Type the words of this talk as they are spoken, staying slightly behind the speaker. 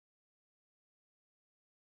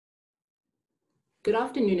Good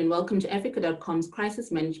afternoon and welcome to Africa.com's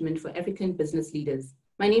Crisis Management for African Business Leaders.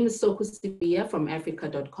 My name is Soko Sibia from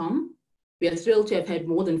Africa.com. We are thrilled to have had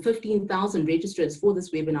more than 15,000 registrants for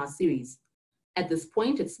this webinar series. At this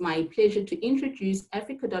point, it's my pleasure to introduce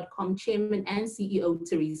Africa.com Chairman and CEO,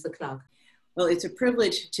 Teresa Clark. Well, it's a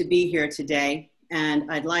privilege to be here today,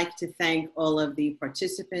 and I'd like to thank all of the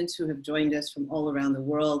participants who have joined us from all around the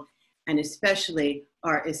world, and especially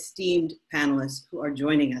our esteemed panelists who are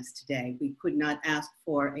joining us today. We could not ask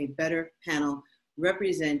for a better panel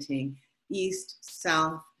representing East,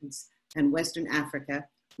 South, and Western Africa.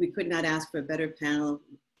 We could not ask for a better panel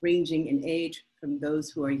ranging in age from those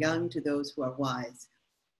who are young to those who are wise.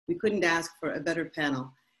 We couldn't ask for a better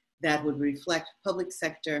panel that would reflect public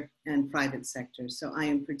sector and private sector. So I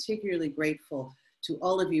am particularly grateful to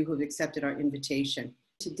all of you who have accepted our invitation.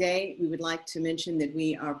 Today, we would like to mention that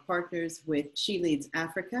we are partners with She Leads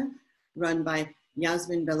Africa, run by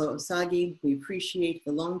Yasmin Bello Osagi. We appreciate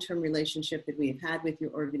the long-term relationship that we have had with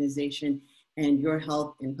your organization and your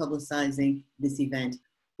help in publicizing this event.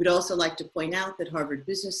 We'd also like to point out that Harvard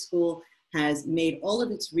Business School has made all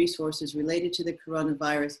of its resources related to the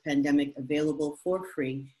coronavirus pandemic available for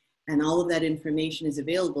free, and all of that information is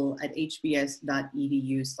available at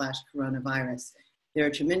hbs.edu/coronavirus. There are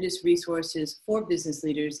tremendous resources for business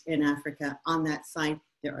leaders in Africa on that site.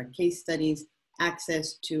 There are case studies,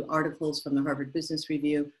 access to articles from the Harvard Business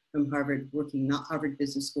Review, from Harvard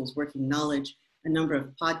Business School's Working Knowledge, a number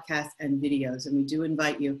of podcasts and videos. And we do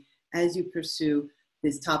invite you, as you pursue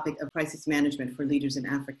this topic of crisis management for leaders in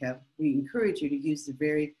Africa, we encourage you to use the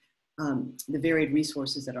varied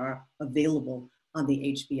resources that are available on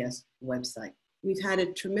the HBS website. We've had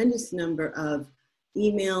a tremendous number of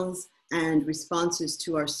emails and responses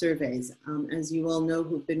to our surveys. As you all know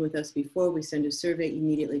who've been with us before, we send a survey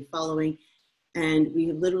immediately following, and we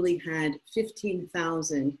have literally had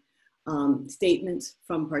 15,000 statements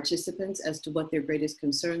from participants as to what their greatest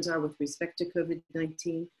concerns are with respect to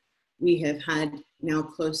COVID-19. We have had now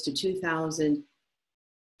close to 2,000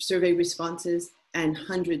 survey responses and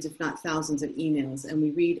hundreds, if not thousands, of emails, and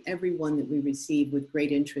we read every one that we receive with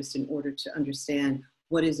great interest in order to understand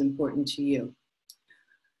what is important to you.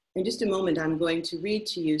 In just a moment, I'm going to read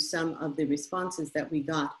to you some of the responses that we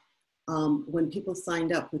got when people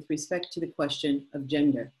signed up with respect to the question of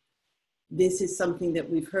gender. This is something that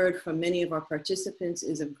we've heard from many of our participants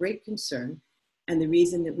is of great concern, and the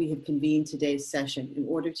reason that we have convened today's session in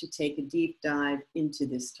order to take a deep dive into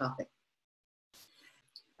this topic.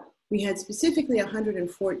 We had specifically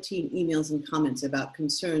 114 emails and comments about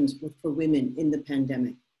concerns for women in the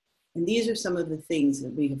pandemic. And these are some of the things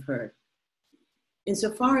that we have heard.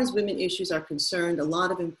 Insofar as women issues are concerned, a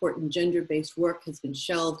lot of important gender-based work has been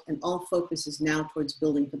shelved, and all focus is now towards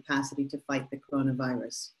building capacity to fight the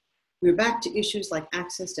coronavirus. We're back to issues like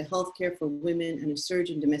access to healthcare for women and a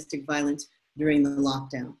surge in domestic violence during the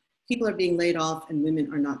lockdown. People are being laid off and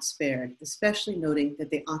women are not spared, especially noting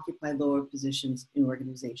that they occupy lower positions in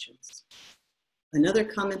organizations. Another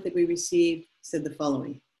comment that we received said the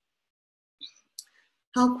following: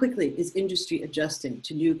 how quickly is industry adjusting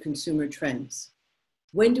to new consumer trends?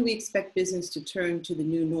 When do we expect business to turn to the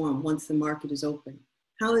new norm once the market is open?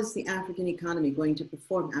 How is the African economy going to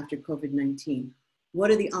perform after COVID-19?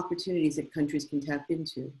 What are the opportunities that countries can tap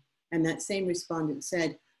into? And that same respondent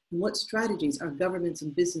said, what strategies are governments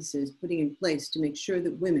and businesses putting in place to make sure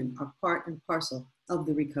that women are part and parcel of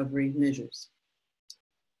the recovery measures?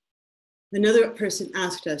 Another person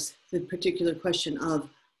asked us the particular question of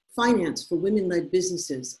finance for women-led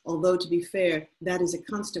businesses, although to be fair, that is a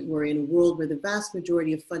constant worry in a world where the vast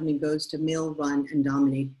majority of funding goes to male-run and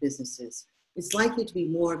dominated businesses. It's likely to be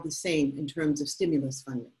more of the same in terms of stimulus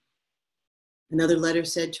funding. Another letter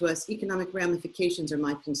said to us, economic ramifications are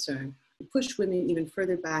my concern. We push women even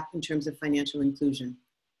further back in terms of financial inclusion.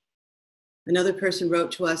 Another person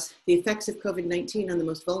wrote to us, the effects of COVID-19 on the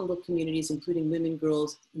most vulnerable communities, including women,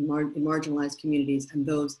 girls, in marginalized communities, and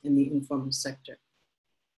those in the informal sector.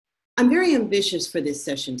 I'm very ambitious for this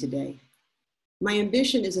session today. My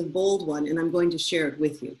ambition is a bold one, and I'm going to share it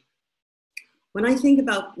with you. When I think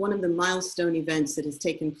about one of the milestone events that has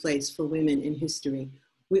taken place for women in history,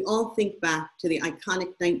 we all think back to the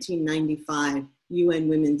iconic 1995 UN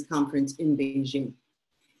Women's Conference in Beijing.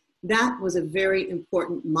 That was a very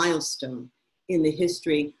important milestone in the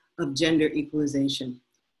history of gender equalization.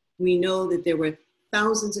 We know that there were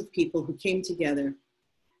thousands of people who came together,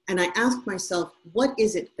 and I asked myself, what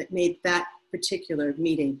is it that made that particular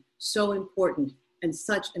meeting so important and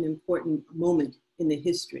such an important moment in the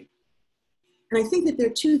history? And I think that there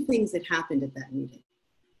are two things that happened at that meeting.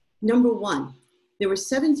 Number one, There were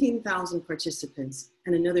 17,000 participants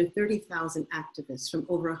and another 30,000 activists from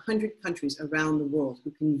over 100 countries around the world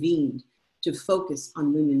who convened to focus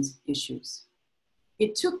on women's issues.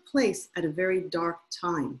 It took place at a very dark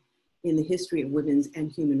time in the history of women's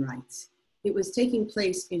and human rights. It was taking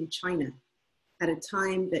place in China at a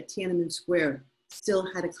time that Tiananmen Square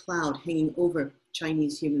still had a cloud hanging over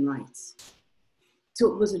Chinese human rights.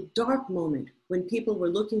 So it was a dark moment when people were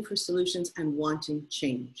looking for solutions and wanting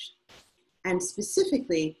change. And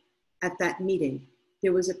specifically at that meeting,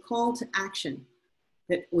 there was a call to action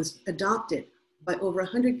that was adopted by over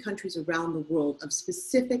 100 countries around the world of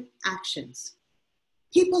specific actions.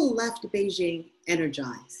 People left Beijing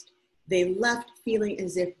energized. They left feeling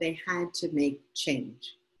as if they had to make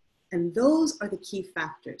change. And those are the key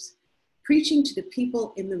factors. Preaching to the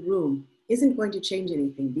people in the room isn't going to change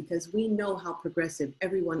anything because we know how progressive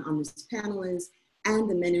everyone on this panel is and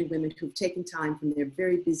the men and women who've taken time from their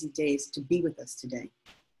very busy days to be with us today.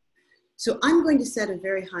 So I'm going to set a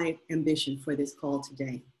very high ambition for this call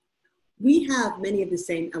today. We have many of the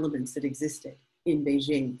same elements that existed in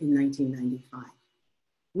Beijing in 1995.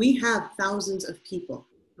 We have thousands of people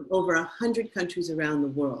from over 100 countries around the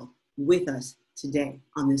world with us today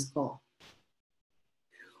on this call.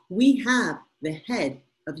 We have the head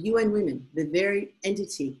of UN Women, the very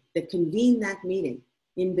entity that convened that meeting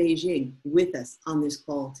in Beijing, with us on this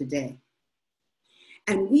call today.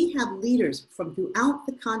 And we have leaders from throughout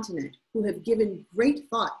the continent who have given great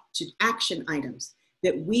thought to action items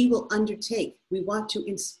that we will undertake. We want to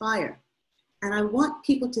inspire. And I want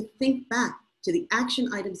people to think back to the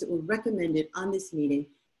action items that were recommended on this meeting.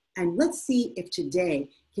 And let's see if today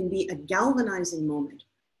can be a galvanizing moment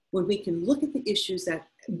when we can look at the issues that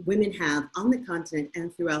women have on the continent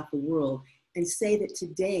and throughout the world and say that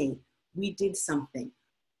today we did something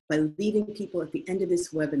by leaving people at the end of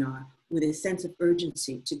this webinar with a sense of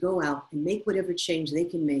urgency to go out and make whatever change they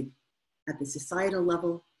can make at the societal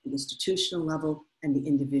level, the institutional level, and the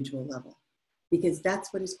individual level. Because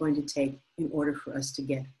that's what it's going to take in order for us to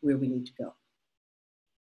get where we need to go.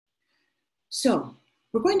 So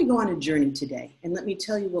we're going to go on a journey today, and let me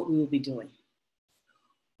tell you what we will be doing.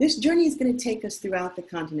 This journey is going to take us throughout the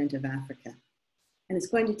continent of Africa, and it's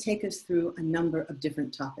going to take us through a number of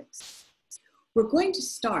different topics. We're going to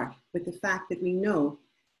start with the fact that we know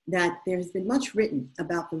that there's been much written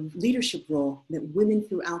about the leadership role that women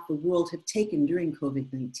throughout the world have taken during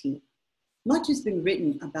COVID-19. Much has been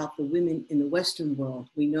written about the women in the Western world.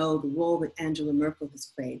 We know the role that Angela Merkel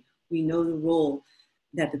has played. We know the role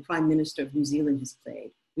that the Prime Minister of New Zealand has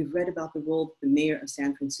played. We've read about the role that the mayor of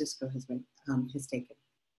San Francisco has taken.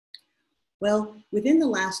 Well, within the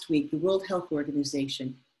last week, the World Health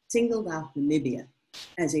Organization singled out Namibia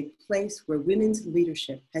as a place where women's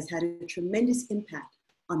leadership has had a tremendous impact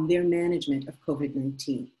on their management of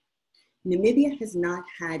COVID-19. Namibia has not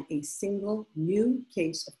had a single new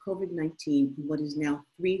case of COVID-19 in what is now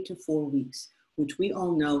 3 to 4 weeks, which we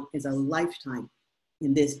all know is a lifetime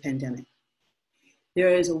in this pandemic.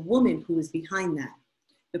 There is a woman who is behind that.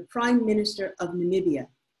 The Prime Minister of Namibia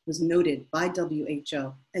was noted by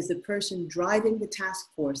WHO as the person driving the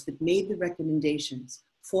task force that made the recommendations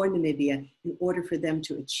for Namibia in order for them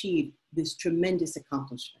to achieve this tremendous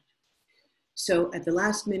accomplishment. So at the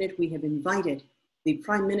last minute, we have invited the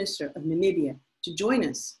Prime Minister of Namibia to join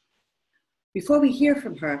us. Before we hear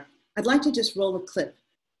from her, I'd like to just roll a clip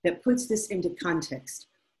that puts this into context.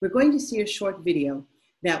 We're going to see a short video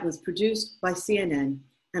that was produced by CNN,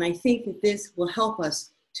 and I think that this will help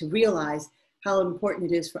us to realize how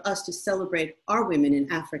important it is for us to celebrate our women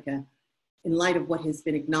in Africa in light of what has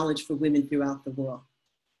been acknowledged for women throughout the world.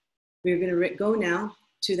 We're going to go now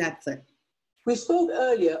to that clip. We spoke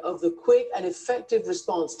earlier of the quick and effective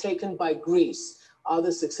response taken by Greece.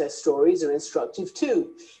 Other success stories are instructive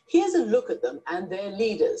too. Here's a look at them and their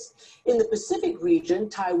leaders. In the Pacific region,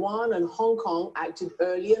 Taiwan and Hong Kong acted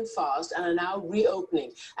early and fast and are now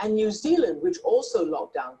reopening. And New Zealand, which also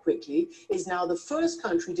locked down quickly, is now the first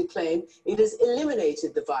country to claim it has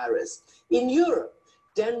eliminated the virus. In Europe,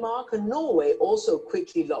 Denmark and Norway also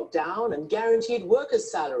quickly locked down and guaranteed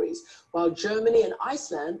workers' salaries, while Germany and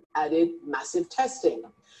Iceland added massive testing.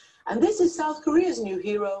 And this is South Korea's new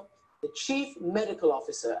hero, the chief medical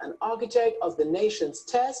officer and architect of the nation's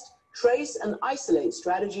test, trace, and isolate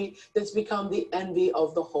strategy that's become the envy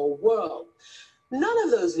of the whole world. None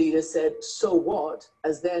of those leaders said, "So what?"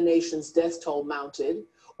 as their nation's death toll mounted,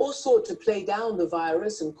 or sought to play down the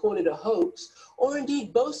virus and call it a hoax, or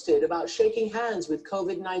indeed boasted about shaking hands with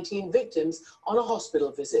COVID-19 victims on a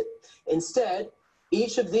hospital visit. Instead,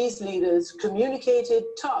 Each of these leaders communicated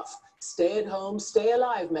tough, stay-at-home,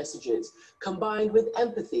 stay-alive messages, combined with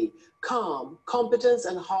empathy, calm, competence,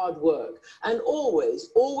 and hard work, and always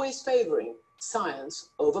favoring science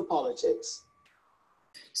over politics.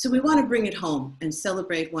 So we want to bring it home and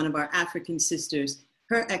celebrate one of our African sisters,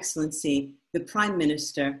 Her Excellency, the Prime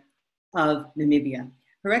Minister of Namibia.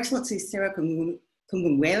 Her Excellency Sarah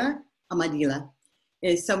Kungumwela Amadila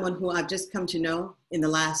is someone who I've just come to know in the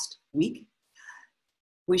last week.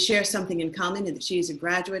 We share something in common in that she is a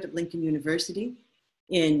graduate of Lincoln University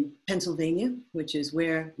in Pennsylvania, which is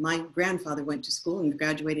where my grandfather went to school and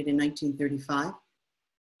graduated in 1935.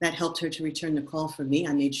 That helped her to return the call from me.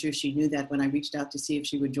 I made sure she knew that when I reached out to see if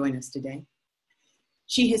she would join us today.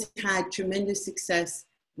 She has had tremendous success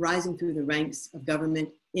rising through the ranks of government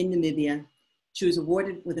in Namibia. She was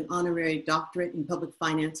awarded with an honorary doctorate in public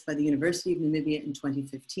finance by the University of Namibia in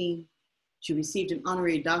 2015. She received an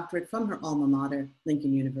honorary doctorate from her alma mater,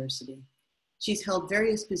 Lincoln University. She's held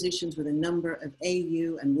various positions with a number of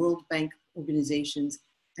AU and World Bank organizations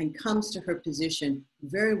and comes to her position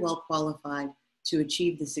very well qualified to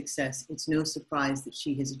achieve the success it's no surprise that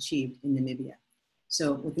she has achieved in Namibia.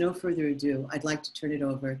 So with no further ado, I'd like to turn it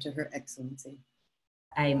over to Her Excellency.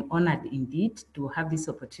 I'm honored indeed to have this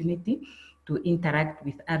opportunity to interact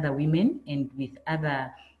with other women and with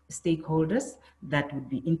other stakeholders that would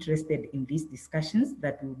be interested in these discussions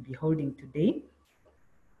that we'll be holding today.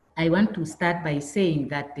 I want to start by saying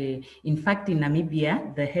that in fact in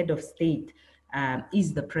Namibia, the head of state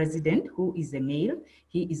is the president, who is a male.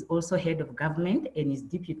 He is also head of government and is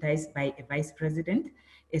deputized by a vice president.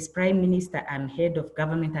 As prime minister, I'm head of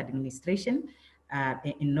government administration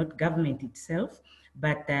and not government itself.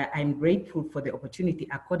 But I'm grateful for the opportunity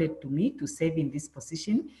accorded to me to serve in this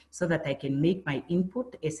position so that I can make my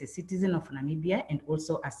input as a citizen of Namibia and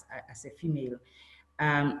also as a female.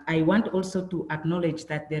 I want also to acknowledge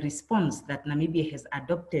that the response that Namibia has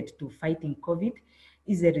adopted to fighting COVID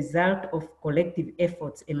is a result of collective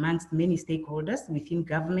efforts amongst many stakeholders within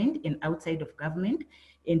government and outside of government.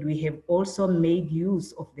 And we have also made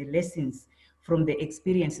use of the lessons from the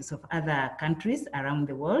experiences of other countries around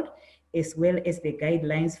the world, as well as the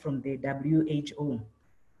guidelines from the WHO.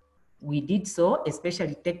 We did so,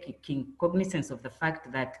 especially taking cognizance of the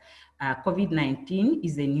fact that COVID-19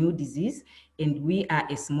 is a new disease, and we are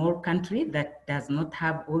a small country that does not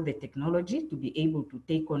have all the technology to be able to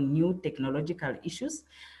take on new technological issues.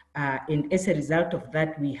 And as a result of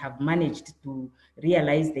that, we have managed to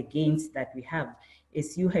realize the gains that we have.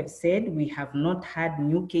 As you have said, we have not had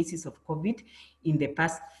new cases of COVID in the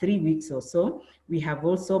past 3 weeks or so. We have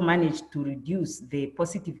also managed to reduce the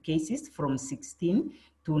positive cases from 16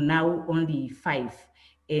 to now only 5.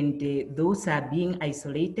 And those are being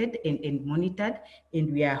isolated and monitored.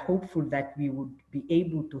 And we are hopeful that we would be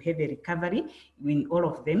able to have a recovery in all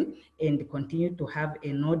of them and continue to have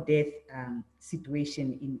a no-death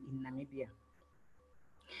situation in Namibia.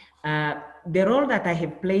 The role that I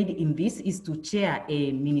have played in this is to chair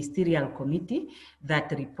a ministerial committee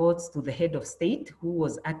that reports to the head of state, who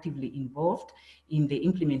was actively involved in the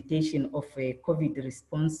implementation of COVID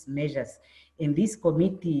response measures. And this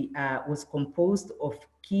committee was composed of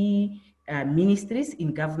key ministries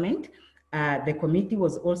in government. The committee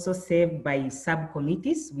was also served by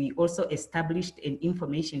subcommittees. We also established an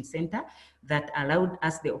information center that allowed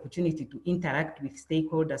us the opportunity to interact with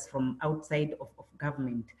stakeholders from outside of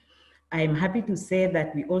government. I am happy to say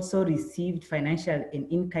that we also received financial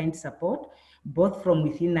and in-kind support, both from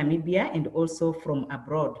within Namibia and also from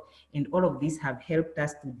abroad. And all of these have helped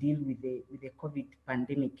us to deal with the COVID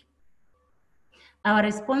pandemic. Our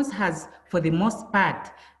response has, for the most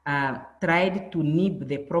part, tried to nib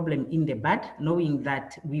the problem in the bud, knowing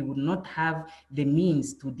that we would not have the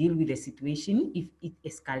means to deal with the situation if it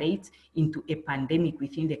escalates into a pandemic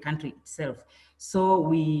within the country itself. So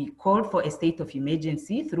we called for a state of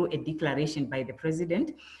emergency through a declaration by the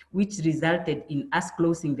president, which resulted in us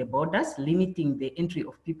closing the borders, limiting the entry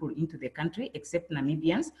of people into the country, except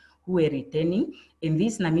Namibians who were returning. And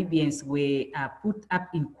these Namibians were put up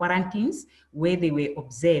in quarantines where they were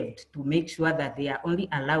observed to make sure that they are only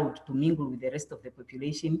allowed to mingle with the rest of the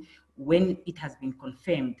population when it has been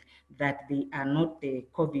confirmed that they are not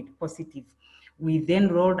COVID positive. We then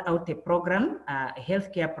rolled out a program, a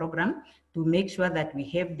healthcare program, to make sure that we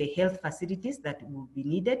have the health facilities that will be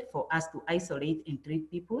needed for us to isolate and treat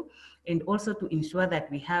people, and also to ensure that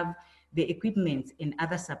we have the equipment and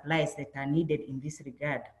other supplies that are needed in this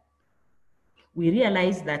regard. we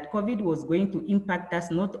realized that COVID was going to impact us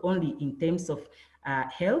not only in terms of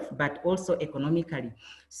health, but also economically.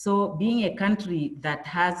 So being a country that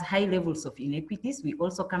has high levels of inequities, we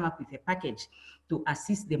also come up with a package to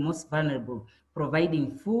assist the most vulnerable,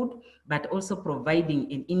 providing food, but also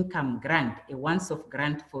providing an income grant, a once-off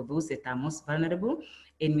grant for those that are most vulnerable.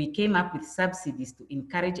 And we came up with subsidies to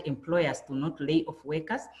encourage employers to not lay off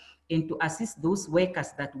workers and to assist those workers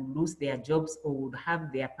that would lose their jobs or would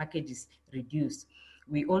have their packages reduced.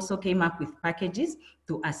 We also came up with packages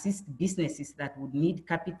to assist businesses that would need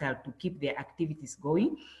capital to keep their activities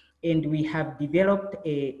going. And we have developed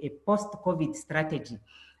a post-COVID strategy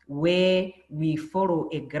where we follow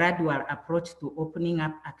a gradual approach to opening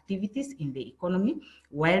up activities in the economy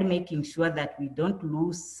while making sure that we don't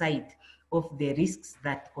lose sight of the risks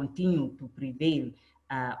that continue to prevail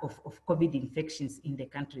of COVID infections in the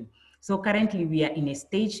country. So currently we are in a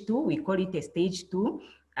stage 2, we call it a stage 2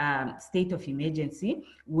 state of emergency,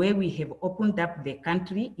 where we have opened up the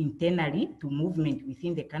country internally to movement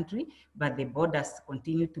within the country, but the borders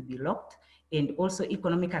continue to be locked, and also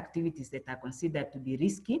economic activities that are considered to be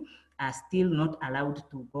risky are still not allowed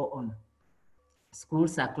to go on.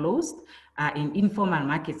 Schools are closed, and informal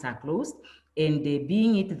markets are closed, and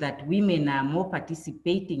being it that women are more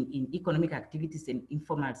participating in economic activities in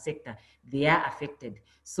informal sector, they are affected.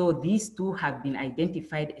 So these two have been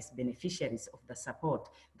identified as beneficiaries of the support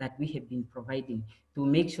that we have been providing to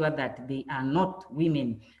make sure that they are not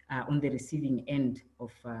women on the receiving end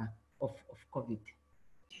of COVID.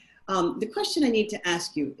 The question I need to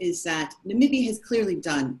ask you is that Namibia has clearly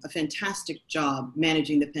done a fantastic job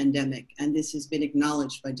managing the pandemic, and this has been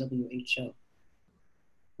acknowledged by WHO.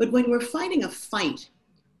 But when we're fighting a fight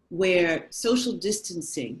where social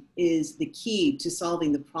distancing is the key to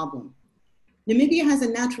solving the problem, Namibia has a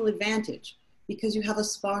natural advantage because you have a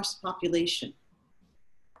sparse population.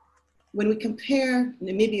 When we compare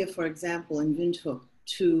Namibia, for example, in Windhoek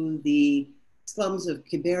to the slums of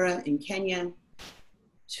Kibera in Kenya,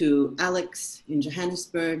 to Alex in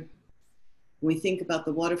Johannesburg, when we think about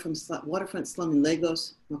the waterfront slum in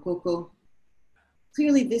Lagos, Makoko,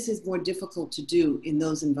 clearly this is more difficult to do in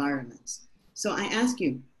those environments. So I ask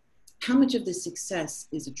you, how much of this success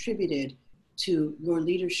is attributed to your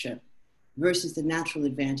leadership versus the natural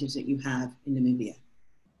advantage that you have in Namibia?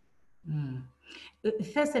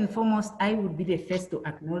 First and foremost, I would be the first to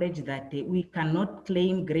acknowledge that we cannot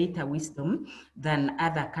claim greater wisdom than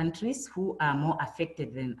other countries who are more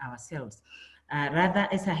affected than ourselves. Rather,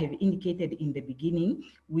 as I have indicated in the beginning,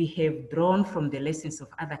 we have drawn from the lessons of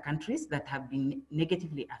other countries that have been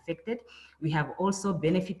negatively affected. We have also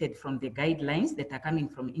benefited from the guidelines that are coming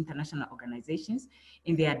from international organizations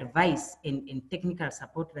and the advice and technical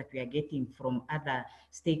support that we are getting from other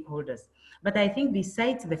stakeholders. But I think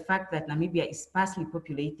besides the fact that Namibia is sparsely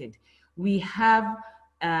populated, we have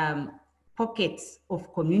pockets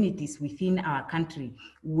of communities within our country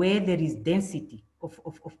where there is density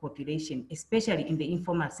of population, especially in the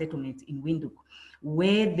informal settlements in Windhoek,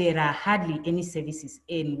 where there are hardly any services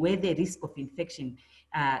and where the risk of infection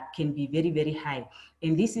can be very, very high.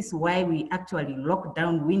 And this is why we actually locked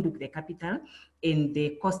down Windhoek, the capital, in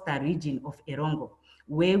the coastal region of Erongo,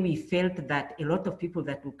 where we felt that a lot of people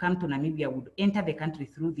that will come to Namibia would enter the country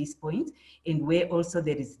through this point, and where also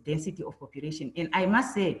there is density of population. And I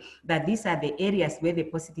must say that these are the areas where the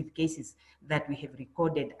positive cases that we have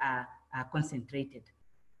recorded are concentrated.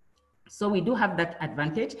 So we do have that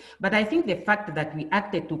advantage, but I think the fact that we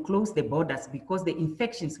acted to close the borders because the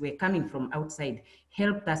infections were coming from outside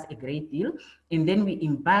helped us a great deal. And then we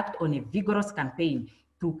embarked on a vigorous campaign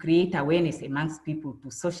to create awareness amongst people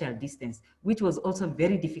to social distance, which was also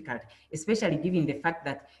very difficult, especially given the fact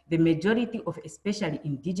that the majority of especially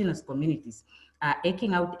indigenous communities are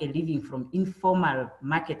eking out a living from informal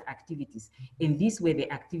market activities. And these were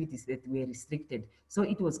the activities that were restricted. So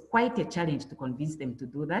it was quite a challenge to convince them to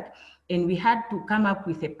do that. And we had to come up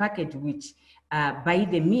with a package which by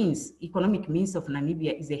the means, economic means of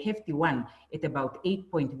Namibia is a hefty one at about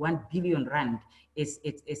 8.1 billion rand as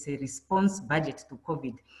a response budget to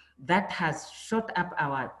COVID. That has shot up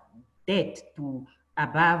our debt to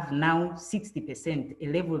above now 60%, a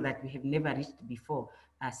level that we have never reached before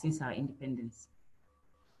since our independence.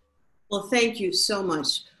 Well, thank you so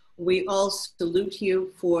much. We all salute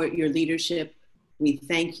you for your leadership. We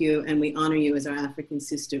thank you and we honor you as our African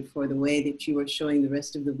sister for the way that you are showing the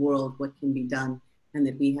rest of the world what can be done and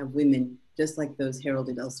that we have women just like those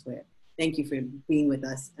heralded elsewhere. Thank you for being with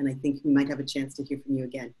us, and I think we might have a chance to hear from you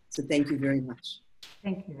again. So thank you very much.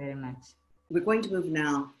 Thank you very much. We're going to move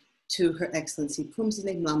now to Her Excellency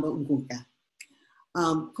Phumzile Mlambo Ngcuka.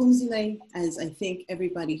 Phumzile, as I think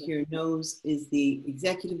everybody here knows, is the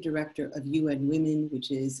Executive Director of UN Women,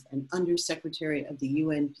 which is an Undersecretary of the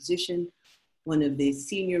UN position, one of the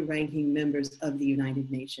senior ranking members of the United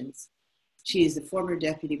Nations. She is the former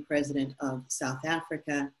Deputy President of South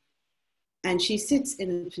Africa, and she sits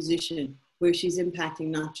in a position where she's impacting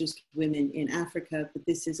not just women in Africa, but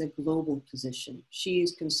this is a global position. She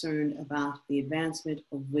is concerned about the advancement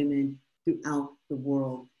of women throughout the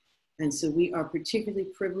world. And so we are particularly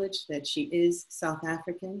privileged that she is South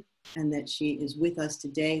African and that she is with us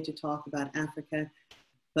today to talk about Africa.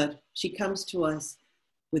 But she comes to us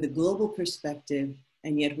with a global perspective,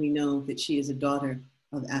 and yet we know that she is a daughter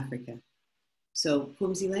of Africa. So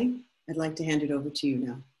Phumzile, I'd like to hand it over to you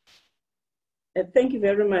now. Thank you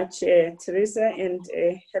very much, Teresa, and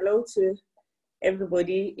hello to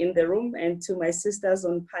everybody in the room and to my sisters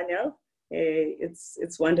on panel.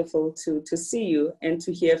 It's wonderful to see you and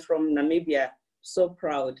to hear from Namibia. So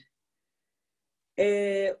proud.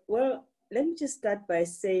 Well, let me just start by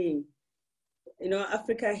saying, you know,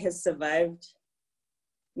 Africa has survived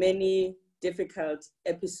many difficult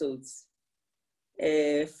episodes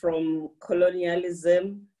from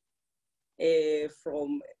colonialism,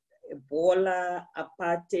 from Ebola,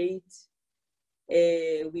 apartheid.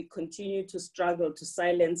 We continue to struggle to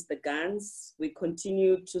silence the guns. We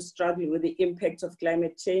continue to struggle with the impact of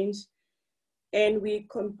climate change. And we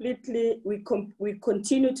continue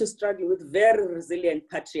to struggle with very resilient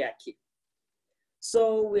patriarchy.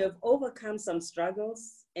 So we have overcome some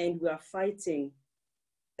struggles and we are fighting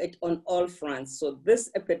it on all fronts. So this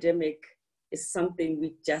epidemic is something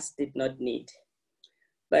we just did not need.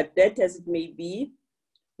 But that as it may be,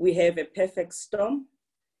 we have a perfect storm.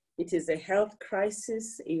 It is a health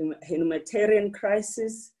crisis, a humanitarian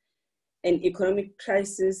crisis, an economic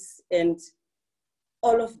crisis, and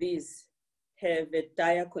all of these have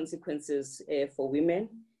dire consequences for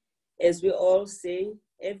women. As we all say,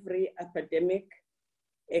 every epidemic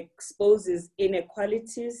exposes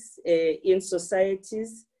inequalities in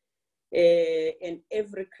societies, and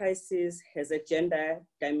every crisis has a gender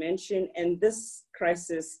dimension, and this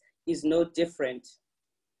crisis is no different.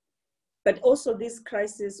 But also this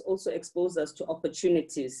crisis also exposes us to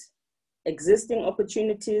opportunities, existing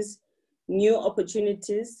opportunities, new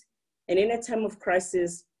opportunities. And in a time of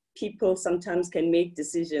crisis, people sometimes can make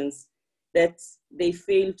decisions that they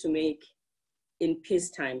fail to make in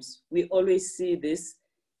peace times. We always see this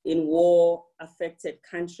in war-affected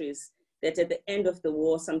countries, that at the end of the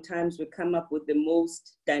war, sometimes we come up with the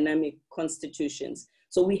most dynamic constitutions.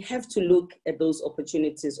 So we have to look at those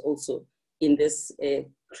opportunities also in this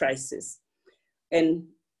crisis. And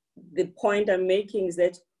the point I'm making is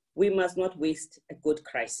that we must not waste a good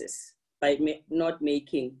crisis by not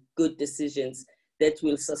making good decisions that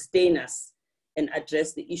will sustain us and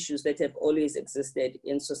address the issues that have always existed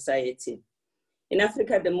in society. In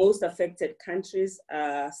Africa, the most affected countries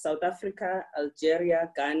are South Africa, Algeria,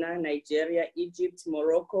 Ghana, Nigeria, Egypt,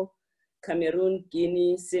 Morocco, Cameroon,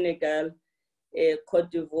 Guinea, Senegal, Cote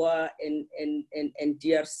d'Ivoire, and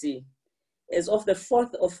DRC. As of the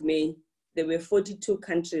 4th of May, there were 42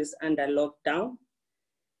 countries under lockdown,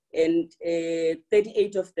 and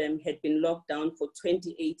 38 of them had been locked down for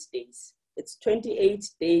 28 days. It's 28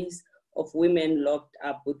 days of women locked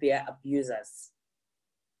up with their abusers,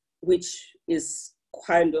 which is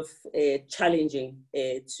kind of challenging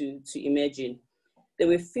to imagine.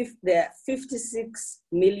 There are 56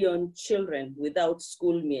 million children without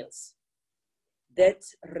school meals. That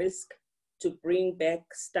risk to bring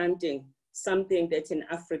back stunting, something that in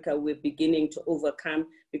Africa we're beginning to overcome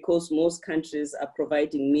because most countries are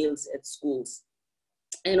providing meals at schools.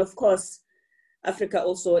 And of course, Africa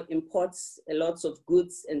also imports a lot of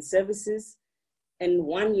goods and services. And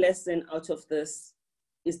one lesson out of this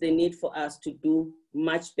is the need for us to do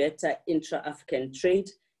much better intra-African trade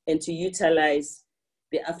and to utilize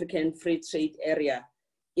the African free trade area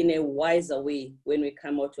in a wiser way when we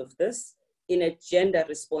come out of this, in a gender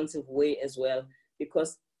responsive way as well,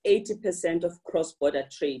 because 80% of cross-border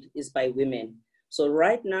trade is by women. So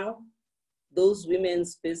right now, those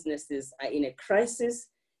women's businesses are in a crisis,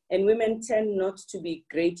 and women tend not to be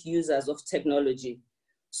great users of technology.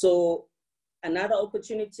 So another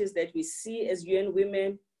opportunities that we see as UN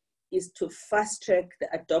Women is to fast track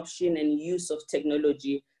the adoption and use of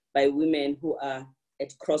technology by women who are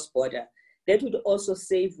at cross-border. That would also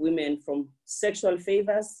save women from sexual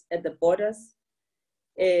favors at the borders,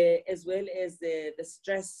 as well as the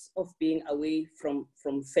stress of being away from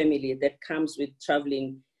family that comes with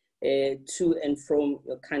traveling to and from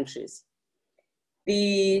your countries.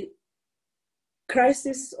 The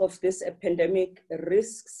crisis of this pandemic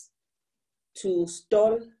risks to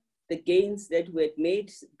stall the gains that we had made,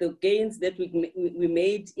 the gains that we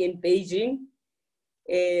made in Beijing,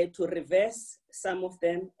 to reverse some of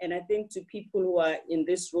them. And I think to people who are in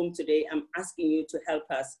this room today, I'm asking you to help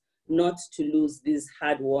us not to lose these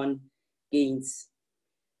hard-won gains.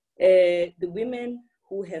 The women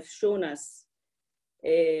who have shown us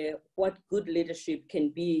what good leadership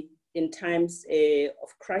can be in times of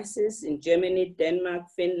crisis in Germany, Denmark,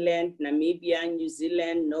 Finland, Namibia, New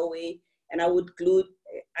Zealand, Norway, and I would include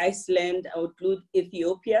Iceland, I would include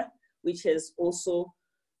Ethiopia, which has also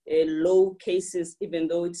low cases, even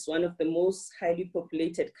though it's one of the most highly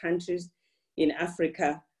populated countries in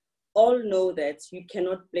Africa. All know that you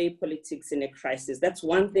cannot play politics in a crisis. That's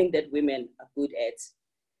one thing that women are good at.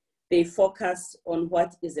 They focus on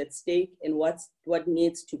what is at stake and what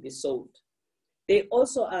needs to be solved. They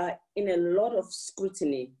also are in a lot of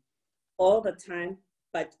scrutiny all the time,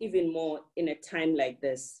 but even more in a time like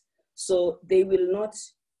this. So they will not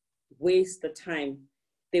waste the time.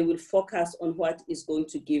 They will focus on what is going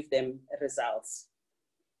to give them results.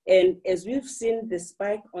 And as we've seen the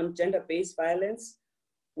spike on gender-based violence,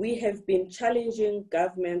 we have been challenging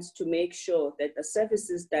governments to make sure that the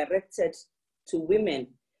services directed to women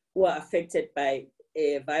who are affected by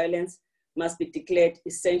violence must be declared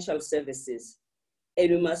essential services.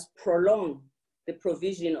 And we must prolong the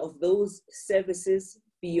provision of those services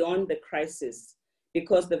beyond the crisis,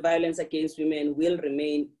 because the violence against women will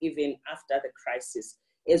remain even after the crisis.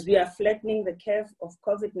 As we are flattening the curve of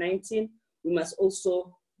COVID-19, we must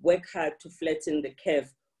also work hard to flatten the curve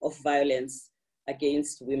of violence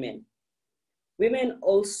against women. Women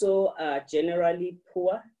also are generally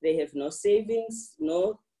poor. They have no savings,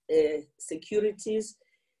 no securities,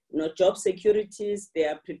 no job securities. They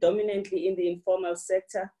are predominantly in the informal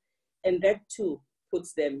sector, and that too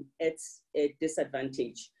puts them at a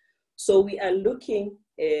disadvantage. So we are looking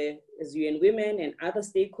as UN Women and other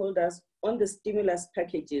stakeholders on the stimulus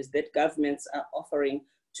packages that governments are offering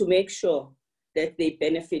to make sure that they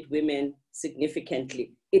benefit women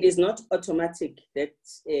significantly. It is not automatic that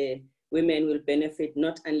women will benefit,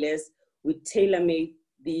 not unless we tailor-make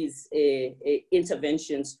these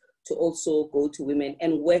interventions to also go to women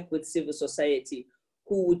and work with civil society,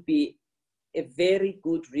 who would be a very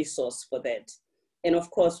good resource for that. And of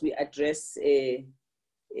course, we address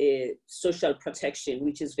social protection,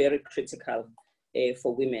 which is very critical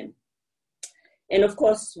for women. And of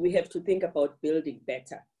course, we have to think about building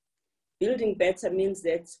better. Building better means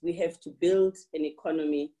that we have to build an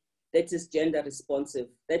economy that is gender responsive,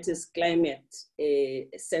 that is climate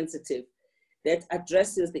sensitive, that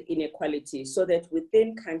addresses the inequality, so that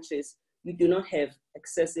within countries, you do not have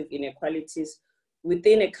excessive inequalities.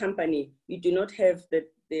 Within a company, you do not have the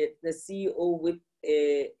CEO with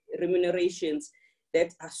remunerations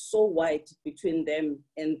that are so wide between them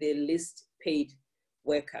and the least paid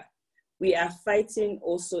worker. We are fighting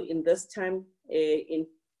also in this time, in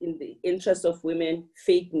the interest of women,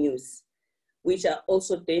 fake news, which are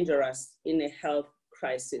also dangerous in a health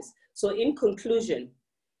crisis. So in conclusion,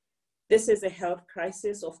 this is a health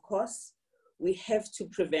crisis, of course. We have to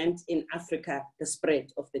prevent in Africa the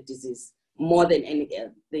spread of the disease more than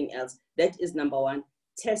anything else. That is number one.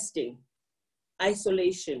 Testing,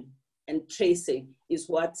 isolation, and tracing is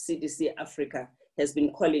what CDC Africa has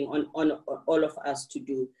been calling on all of us to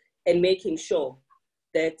do, and making sure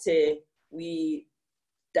that we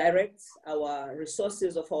direct our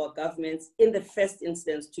resources of our governments in the first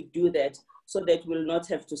instance to do that, so that we'll not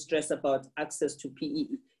have to stress about access to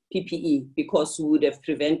PPE, because we would have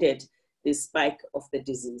prevented the spike of the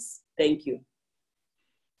disease. Thank you.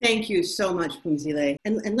 Thank you so much, Phumzile.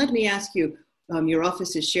 And let me ask you, your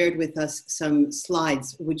office has shared with us some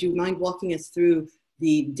slides. Would you mind walking us through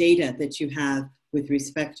the data that you have with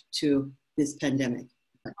respect to this pandemic?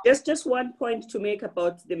 Just one point to make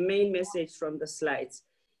about the main message from the slides.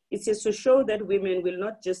 It is to show that women will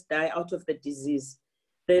not just die out of the disease.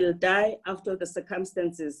 They'll die out of the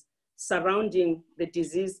circumstances surrounding the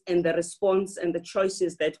disease and the response and the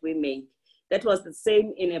choices that we make. That was the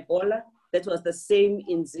same in Ebola. That was the same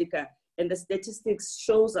in Zika. And the statistics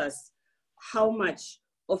shows us how much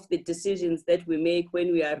of the decisions that we make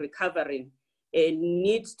when we are recovering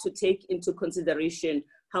need to take into consideration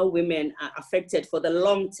how women are affected for the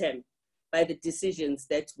long term by the decisions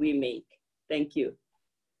that we make. Thank you.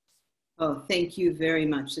 Oh, thank you very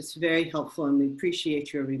much. It's very helpful, and we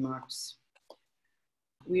appreciate your remarks.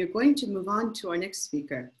 We are going to move on to our next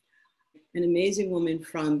speaker, an amazing woman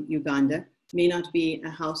from Uganda. May not be a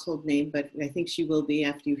household name, but I think she will be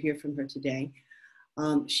after you hear from her today.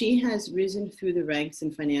 She has risen through the ranks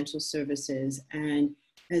in financial services, and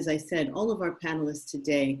as I said, all of our panelists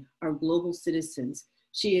today are global citizens.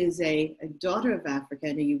 She is a daughter of Africa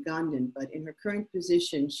and a Ugandan, but in her current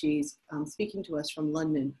position, she's speaking to us from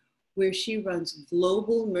London, where she runs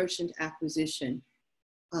global merchant acquisition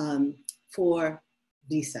for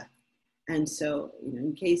Visa. And so,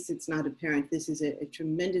 in case it's not apparent, this is a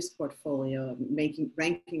tremendous portfolio,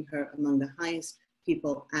 ranking her among the highest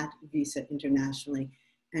people at Visa internationally.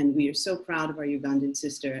 And we are so proud of our Ugandan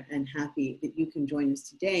sister and happy that you can join us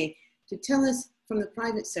today to tell us from the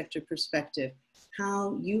private sector perspective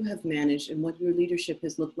how you have managed and what your leadership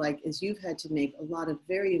has looked like as you've had to make a lot of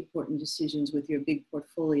very important decisions with your big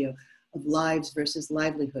portfolio of lives versus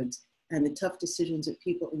livelihoods and the tough decisions that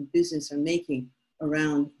people in business are making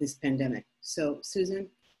around this pandemic. So Susan,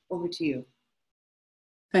 over to you.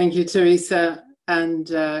 Thank you, Teresa, and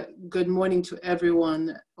good morning to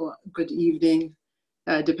everyone, or good evening,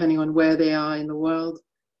 depending on where they are in the world.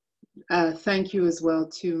 Thank you as well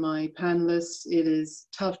to my panelists. It is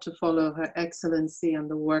tough to follow Her Excellency and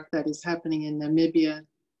the work that is happening in Namibia.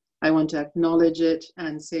 I want to acknowledge it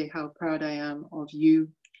and say how proud I am of you.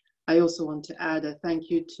 I also want to add a thank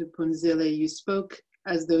you to Phumzile. You spoke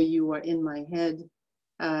as though you were in my head.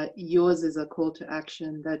 Yours is a call to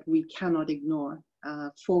action that we cannot ignore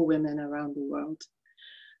for women around the world.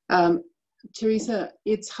 Teresa,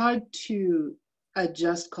 it's hard to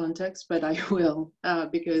adjust context, but I will,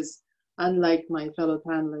 because unlike my fellow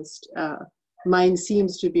panelist, mine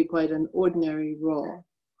seems to be quite an ordinary role.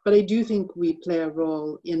 But I do think we play a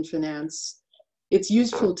role in finance. It's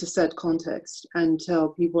useful to set context and tell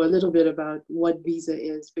people a little bit about what Visa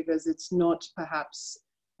is, because it's not perhaps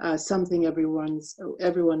something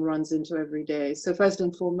everyone runs into every day. So first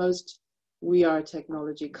and foremost, we are a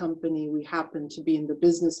technology company. We happen to be in the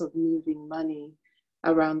business of moving money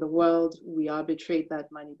around the world. We arbitrate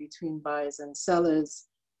that money between buyers and sellers.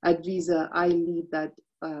 At Visa, I lead that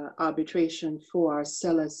arbitration for our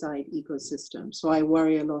seller side ecosystem. So I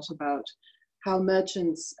worry a lot about how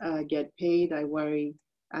merchants get paid. I worry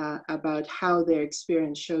about how their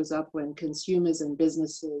experience shows up when consumers and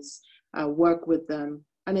businesses work with them.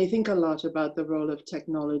 And I think a lot about the role of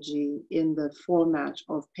technology in the format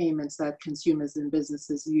of payments that consumers and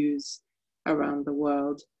businesses use around the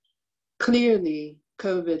world. Clearly,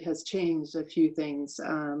 COVID has changed a few things.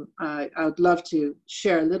 I would love to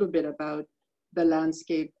share a little bit about the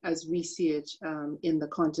landscape as we see it in the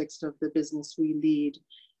context of the business we lead.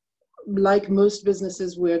 Like most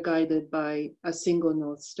businesses, we're guided by a single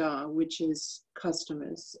North Star, which is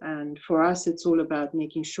customers. And for us, it's all about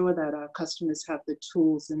making sure that our customers have the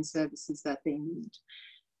tools and services that they need.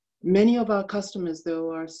 Many of our customers,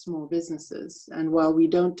 though, are small businesses. And while we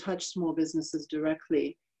don't touch small businesses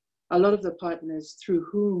directly, a lot of the partners through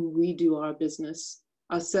whom we do our business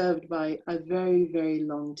are served by a very, very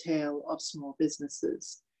long tail of small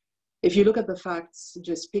businesses. If you look at the facts,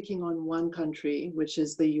 just picking on one country, which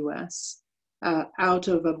is the US, out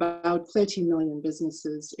of about 30 million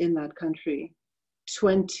businesses in that country,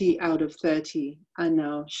 20 out of 30 are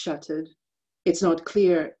now shuttered. It's not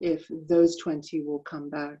clear if those 20 will come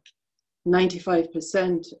back.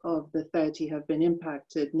 95% of the 30 have been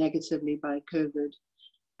impacted negatively by COVID.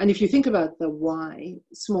 And if you think about the why,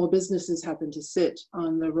 small businesses happen to sit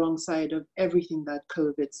on the wrong side of everything that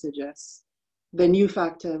COVID suggests. The new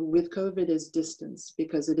factor with COVID is distance,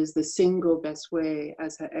 because it is the single best way,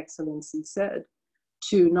 as Her Excellency said,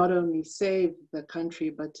 to not only save the country,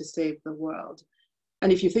 but to save the world. And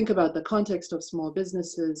if you think about the context of small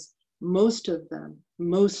businesses, most of them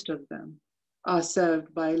are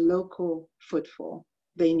served by local footfall.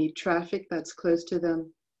 They need traffic that's close to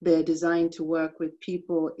them. They're designed to work with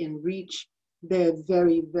people in reach. They're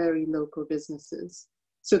very, very local businesses.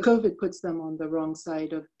 So COVID puts them on the wrong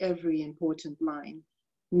side of every important line.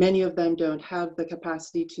 Many of them don't have the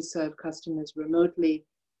capacity to serve customers remotely.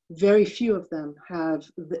 Very few of them have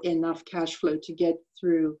enough cash flow to get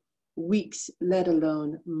through weeks, let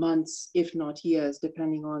alone months, if not years,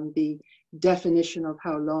 depending on the definition of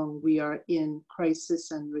how long we are in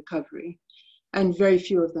crisis and recovery. And very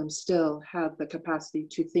few of them still have the capacity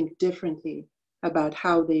to think differently about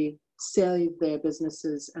how they save their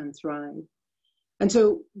businesses and thrive. And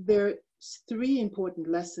so there are three important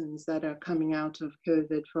lessons that are coming out of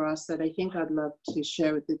COVID for us that I think I'd love to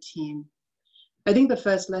share with the team. I think the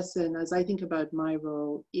first lesson, as I think about my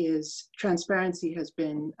role, is transparency has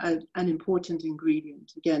been an important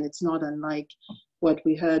ingredient. Again, it's not unlike what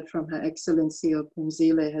we heard from Her Excellency or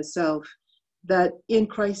Phumzile herself, that in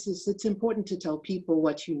crisis, it's important to tell people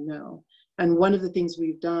what you know. And one of the things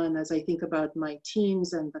we've done, as I think about my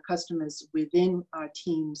teams and the customers within our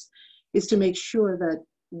teams, is to make sure that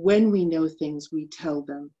when we know things, we tell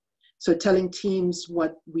them. So telling teams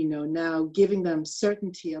what we know now, giving them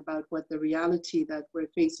certainty about what the reality that we're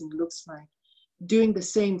facing looks like, doing the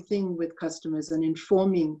same thing with customers and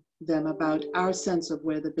informing them about our sense of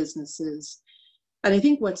where the business is. And I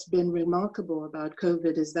think what's been remarkable about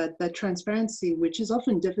COVID is that transparency, which is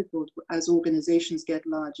often difficult as organizations get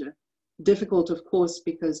larger. Difficult, of course,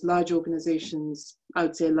 because large organizations, I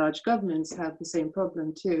would say large governments, have the same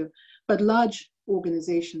problem too, but large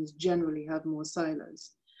organizations generally have more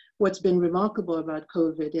silos. What's been remarkable about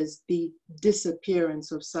COVID is the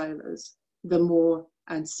disappearance of silos, the more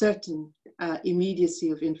uncertain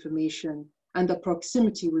immediacy of information, and the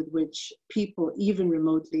proximity with which people, even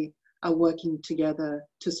remotely, are working together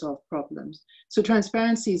to solve problems. So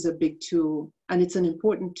transparency is a big tool, and it's an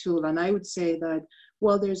important tool. And I would say that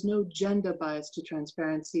while there's no gender bias to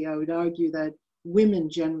transparency, I would argue that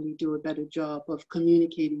women generally do a better job of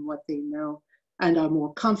communicating what they know and are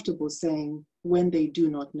more comfortable saying when they do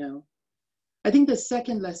not know. I think the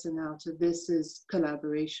second lesson out of this is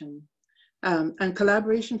collaboration. And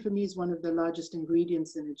collaboration for me is one of the largest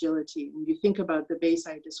ingredients in agility. When you think about the base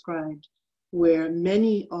I described, where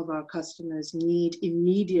many of our customers need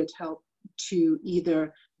immediate help to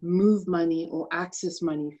either move money or access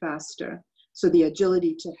money faster. So the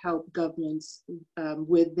agility to help governments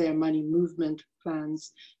with their money movement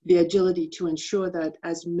plans, the agility to ensure that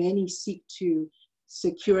as many seek to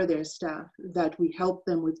secure their staff, that we help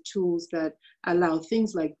them with tools that allow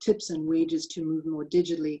things like tips and wages to move more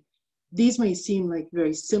digitally. These may seem like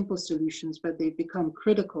very simple solutions, but they've become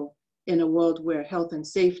critical in a world where health and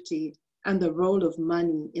safety and the role of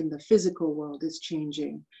money in the physical world is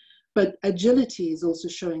changing. But agility is also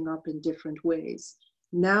showing up in different ways.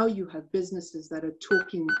 Now you have businesses that are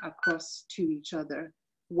talking across to each other.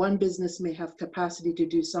 One business may have capacity to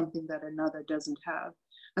do something that another doesn't have.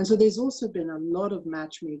 And so there's also been a lot of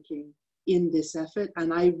matchmaking in this effort,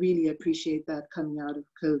 and I really appreciate that coming out of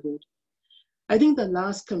COVID. I think the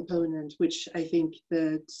last component, which I think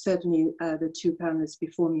certainly the two panelists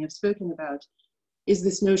before me have spoken about, is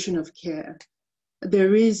this notion of care.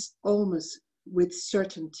 There is almost with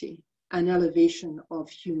certainty an elevation of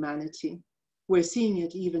humanity. We're seeing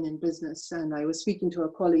it even in business. And I was speaking to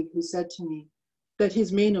a colleague who said to me that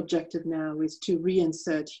his main objective now is to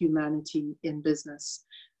reinsert humanity in business.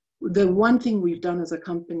 The one thing we've done as a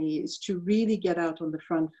company is to really get out on the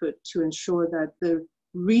front foot to ensure that the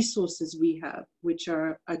resources we have, which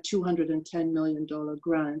are a $210 million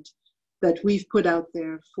grant that we've put out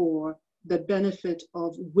there for the benefit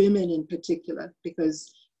of women in particular,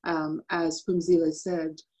 because as Phumzile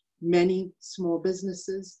said, many small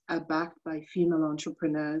businesses are backed by female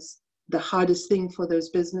entrepreneurs. The hardest thing for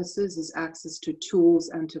those businesses is access to tools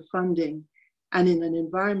and to funding. And in an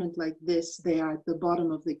environment like this, they are at the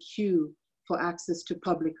bottom of the queue for access to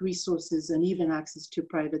public resources and even access to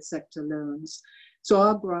private sector loans. So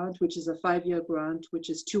our grant, which is a 5-year grant,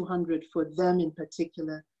 which is $200 for them in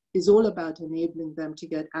particular, is all about enabling them to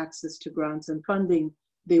get access to grants and funding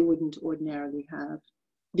they wouldn't ordinarily have.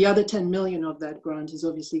 The other 10 million of that grant is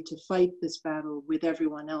obviously to fight this battle with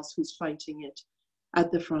everyone else who's fighting it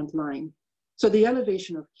at the front line. So the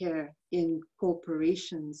elevation of care in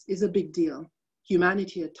corporations is a big deal.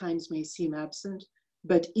 Humanity at times may seem absent,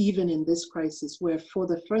 but even in this crisis, where for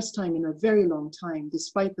the first time in a very long time,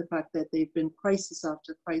 despite the fact that they've been crisis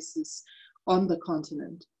after crisis on the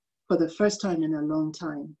continent, for the first time in a long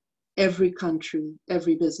time, every country,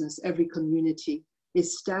 every business, every community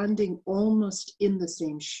is standing almost in the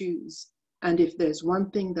same shoes. And if there's one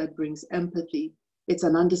thing that brings empathy, it's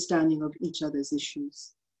an understanding of each other's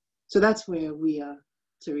issues. So that's where we are,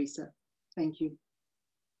 Teresa. Thank you.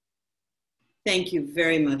 Thank you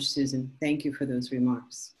very much, Susan. Thank you for those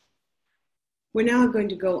remarks. We're now going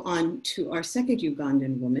to go on to our second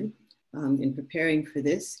Ugandan woman. In preparing for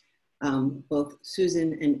this, both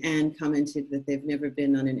Susan and Anne commented that they've never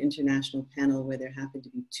been on an international panel where there happened to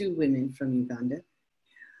be 2 women from Uganda.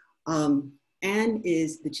 Anne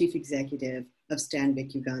is the chief executive of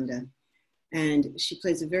Stanbic Uganda, and she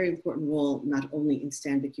plays a very important role not only in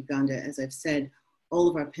Stanbic Uganda. As I've said, all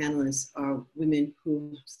of our panelists are women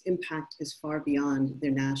whose impact is far beyond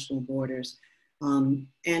their national borders.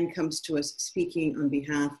 Anne comes to us speaking on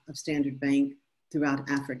behalf of Standard Bank throughout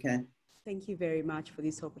Africa. Thank you very much for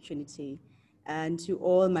this opportunity. And to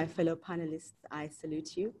all my fellow panelists, I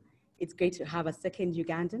salute you. It's great to have a second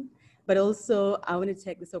Ugandan, but also I want to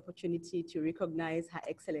take this opportunity to recognize Her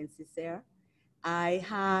Excellency Sarah. I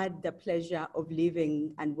had the pleasure of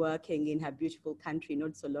living and working in her beautiful country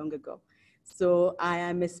not so long ago. So I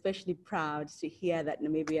am especially proud to hear that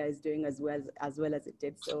Namibia is doing as well as it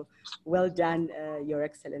did. So well done, Your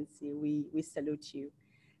Excellency. We salute you.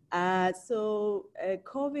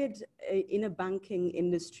 COVID in a banking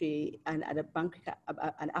industry and at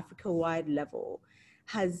an Africa-wide level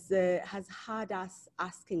has had us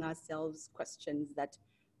asking ourselves questions that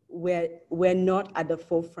were not at the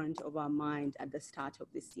forefront of our mind at the start of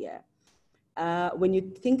this year. When you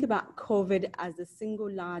think about COVID as the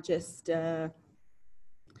single largest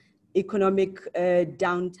economic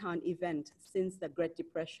downturn event since the Great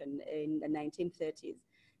Depression in the 1930s,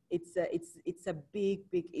 it's a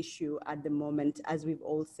big issue at the moment, as we've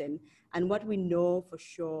all seen. And what we know for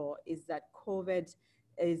sure is that COVID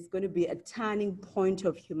is going to be a turning point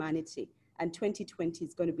of humanity, and 2020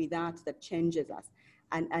 is going to be that changes us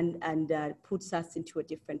and puts us into a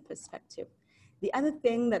different perspective. The other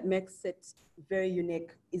thing that makes it very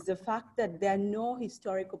unique is the fact that there are no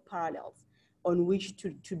historical parallels on which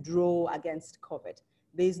to draw against COVID.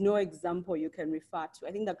 There is no example you can refer to.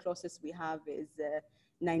 I think the closest we have is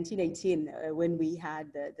 1918 when we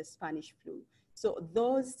had the Spanish flu. So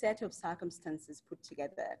those set of circumstances put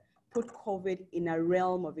together put COVID in a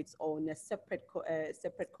realm of its own, a separate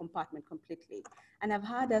compartment completely, and have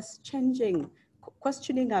had us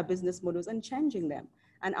questioning our business models and changing them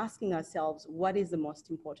and asking ourselves, what is the most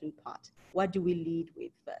important part? What do we lead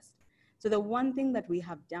with first? So the one thing that we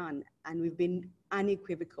have done, and we've been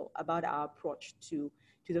unequivocal about our approach to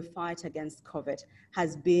the fight against COVID,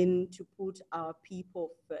 has been to put our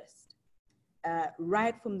people first.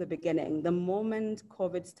 Right from the beginning, the moment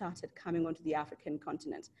COVID started coming onto the African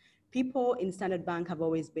continent, people in Standard Bank have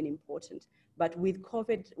always been important. But with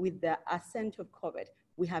COVID, with the ascent of COVID,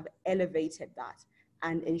 we have elevated that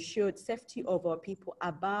and ensured safety of our people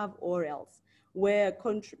above all else. Where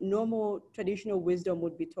normal traditional wisdom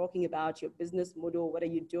would be talking about your business model, what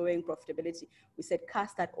are you doing, profitability, we said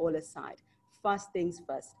cast that all aside. First things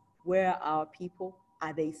first, where are our people?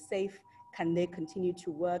 Are they safe? Can they continue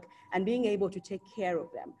to work? And being able to take care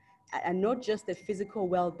of them. And not just the physical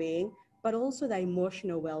well-being, but also the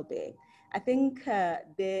emotional well-being. I think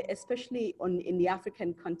especially in the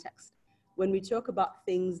African context, when we talk about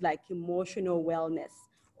things like emotional wellness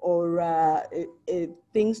or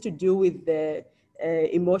things to do with the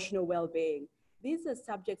emotional well-being, these are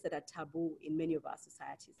subjects that are taboo in many of our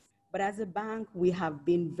societies. But as a bank, we have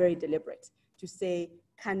been very deliberate to say,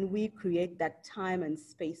 can we create that time and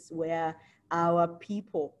space where our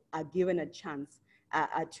people are given a chance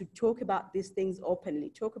to talk about these things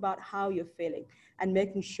openly, talk about how you're feeling, and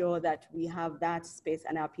making sure that we have that space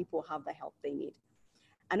and our people have the help they need.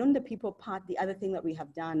 And on the people part, the other thing that we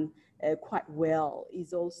have done quite well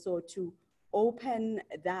is also to open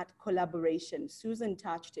that collaboration. Susan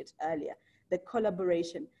touched it earlier, the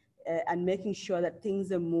collaboration and making sure that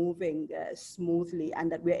things are moving smoothly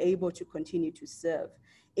and that we're able to continue to serve.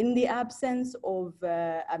 In the absence of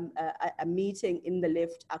a meeting in the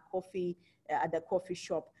lift, a coffee at the coffee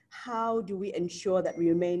shop, how do we ensure that we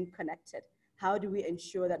remain connected? How do we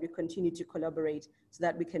ensure that we continue to collaborate so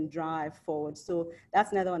that we can drive forward? So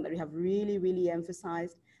that's another one that we have really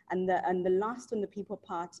emphasized. And the last on the people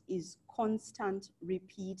part is constant,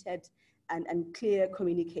 repeated, and clear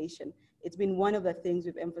communication. It's been one of the things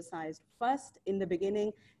we've emphasized first in the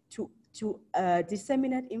beginning to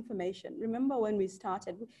disseminate information. Remember when we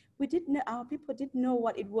started, we didn't know, our people didn't know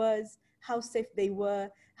what it was, how safe they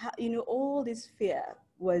were, how, all this fear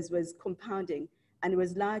was compounding, and it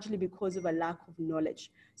was largely because of a lack of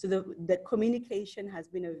knowledge. So the communication has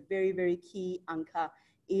been a very key anchor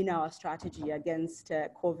in our strategy against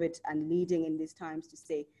COVID and leading in these times to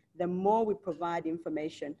say, the more we provide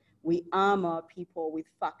information, we arm our people with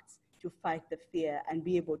facts to fight the fear and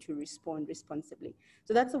be able to respond responsibly.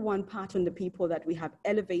 So that's the one part on the people that we have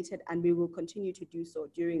elevated, and we will continue to do so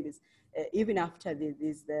during this, even after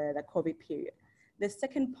the COVID period. The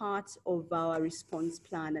second part of our response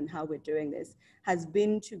plan and how we're doing this has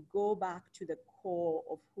been to go back to the core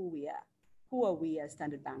of who we are. Who are we as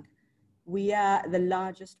Standard Bank? We are the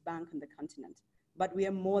largest bank on the continent, but we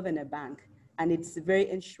are more than a bank, and it's very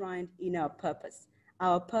enshrined in our purpose.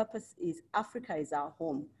 Our purpose is Africa is our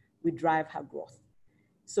home. We drive her growth.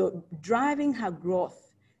 So driving her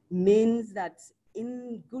growth means that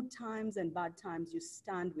in good times and bad times, you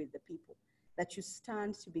stand with the people, that you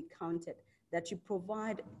stand to be counted, that you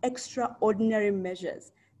provide extraordinary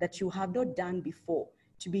measures that you have not done before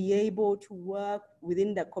to be able to work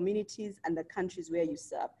within the communities and the countries where you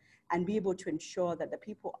serve and be able to ensure that the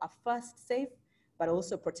people are first safe, but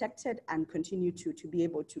also protected and continue to be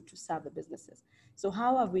able to serve the businesses. So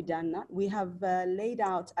how have we done that? We have laid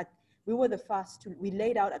out, we were the first we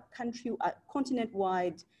laid out a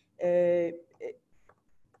continent-wide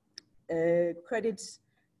credit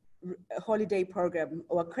holiday program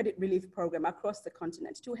or a credit relief program across the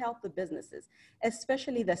continent to help the businesses,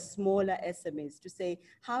 especially the smaller SMEs, to say,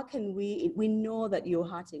 how can we know that you're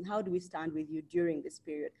hurting, how do we stand with you during this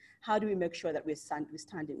period? How do we make sure that we're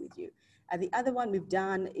standing with you? The other one we've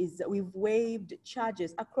done is that we've waived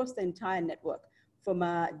charges across the entire network from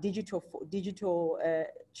digital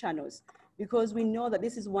channels, because we know that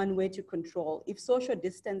this is one way to control. If social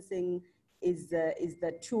distancing is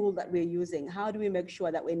the tool that we're using, how do we make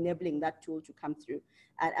sure that we're enabling that tool to come through?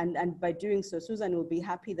 And by doing so, Susan will be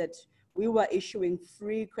happy that we were issuing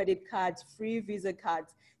free credit cards, free Visa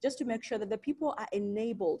cards, just to make sure that the people are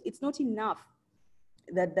enabled. It's not enough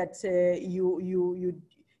that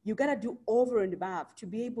you gotta do over and above to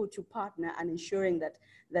be able to partner and ensuring that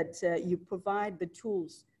you provide the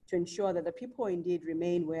tools to ensure that the people indeed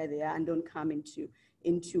remain where they are and don't come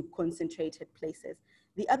into concentrated places.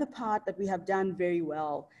 The other part that we have done very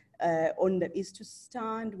well is to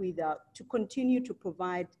stand to continue to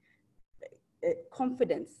provide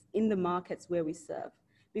confidence in the markets where we serve.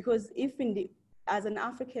 Because as an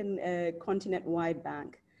African continent-wide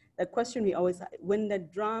bank, the question we always, when the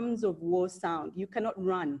drums of war sound, you cannot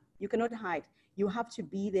run, you cannot hide. You have to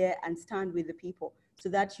be there and stand with the people so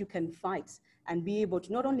that you can fight and be able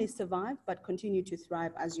to not only survive, but continue to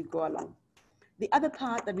thrive as you go along. The other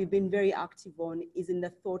part that we've been very active on is in the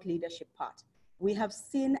thought leadership part. We have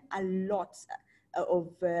seen a lot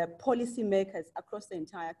of policymakers across the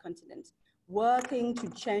entire continent working to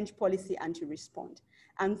change policy and to respond.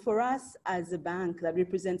 And for us as a bank that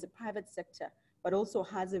represents the private sector, but also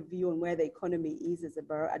has a view on where the economy is at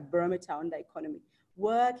barometer on the economy,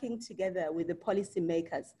 working together with the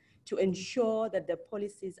policymakers to ensure that the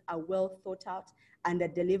policies are well thought out and are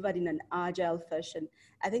delivered in an agile fashion.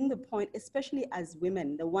 I think the point, especially as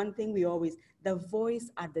women, the one thing the voice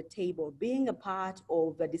at the table, being a part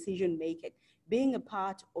of the decision making, being a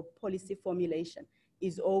part of policy formulation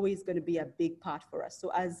is always going to be a big part for us.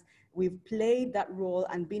 So as we've played that role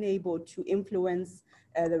and been able to influence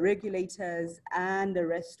the regulators and the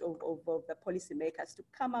rest of the policymakers to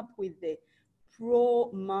come up with the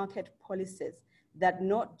pro-market policies that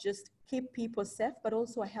not just keep people safe, but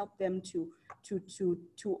also help them to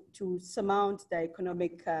surmount the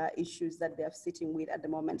economic issues that they're sitting with at the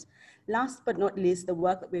moment. Last but not least, the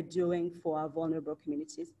work that we're doing for our vulnerable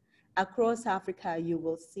communities. Across Africa, you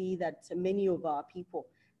will see that many of our people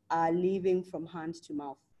are living from hand to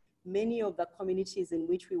mouth. Many of the communities in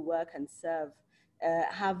which we work and serve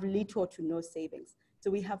have little to no savings.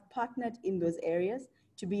 So we have partnered in those areas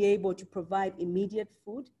to be able to provide immediate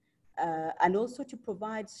food and also to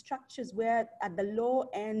provide structures where at the low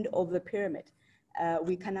end of the pyramid,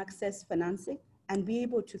 we can access financing and be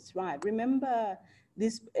able to thrive. Remember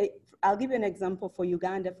this, I'll give you an example for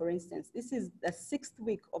Uganda, for instance. This is the 6th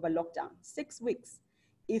week of a lockdown, 6 weeks.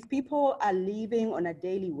 If people are living on a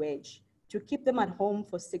daily wage, to keep them at home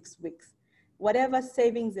for 6 weeks, whatever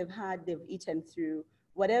savings they've had, they've eaten through,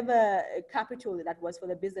 whatever capital that was for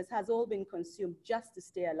the business has all been consumed just to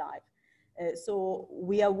stay alive. So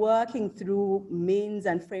we are working through means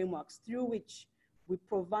and frameworks through which we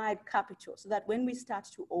provide capital so that when we start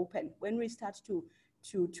to open, when we start to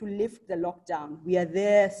lift the lockdown, we are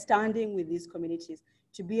there standing with these communities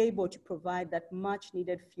to be able to provide that much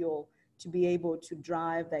needed fuel to be able to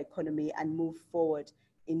drive the economy and move forward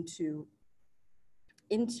into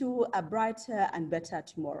a brighter and better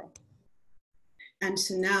tomorrow. And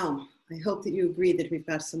so now, I hope that you agree that we've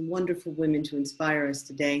got some wonderful women to inspire us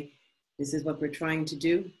today. This is what we're trying to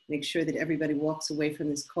do, make sure that everybody walks away from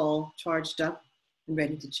this call charged up and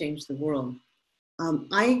ready to change the world.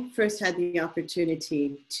 I first had the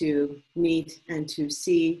opportunity to meet and to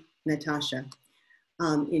see Natasha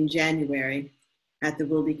in January at the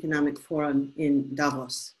World Economic Forum in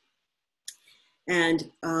Davos.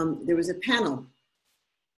 And there was a panel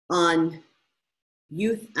on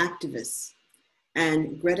youth activists,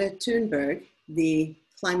 and Greta Thunberg, the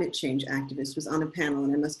climate change activist, was on a panel,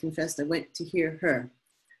 and I must confess I went to hear her.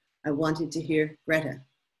 I wanted to hear Greta.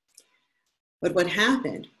 But what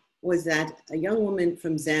happened was that a young woman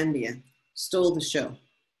from Zambia stole the show.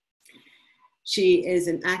 She is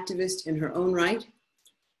an activist in her own right.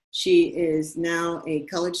 She is now a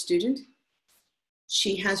college student.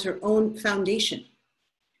 She has her own foundation,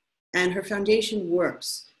 and her foundation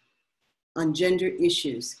works on gender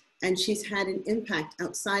issues. And she's had an impact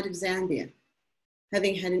outside of Zambia,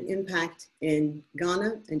 having had an impact in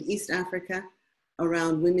Ghana and East Africa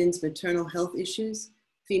around women's maternal health issues,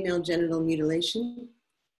 female genital mutilation.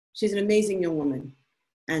 She's an amazing young woman.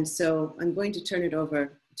 And so I'm going to turn it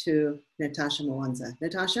over to Natasha Mwanza.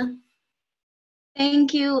 Natasha?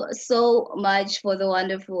 Thank you so much for the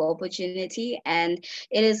wonderful opportunity, and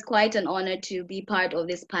it is quite an honor to be part of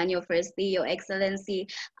this panel. Firstly, Your Excellency,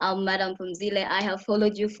 Madam Pumzile, I have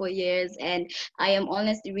followed you for years, and I am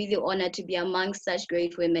honestly really honored to be amongst such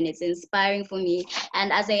great women. It's inspiring for me,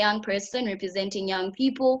 and as a young person representing young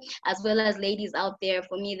people, as well as ladies out there,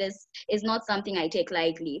 for me, this is not something I take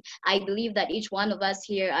lightly. I believe that each one of us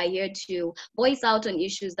here are here to voice out on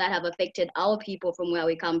issues that have affected our people from where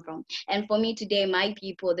we come from. And for me today, my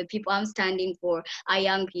people, the people I'm standing for, are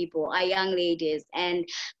young people, are young ladies. And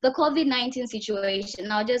the COVID-19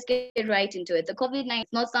 situation, I'll just get right into it. The COVID-19 is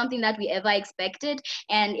not something that we ever expected,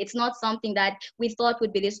 and it's not something that we thought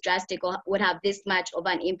would be this drastic or would have this much of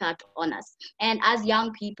an impact on us. And as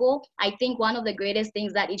young people, I think one of the greatest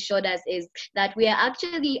things that it showed us is that we are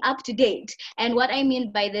actually up to date. And what I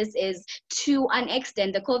mean by this is, to an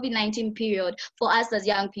extent, the COVID-19 period for us as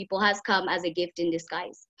young people has come as a gift in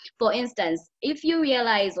disguise. For instance, if you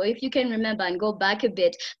realize, or if you can remember and go back a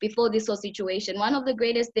bit before this whole situation, one of the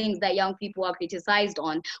greatest things that young people are criticized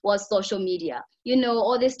on was social media. You know,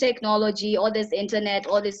 all this technology, all this internet,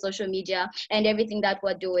 all this social media, and everything that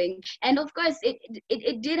we're doing. And of course,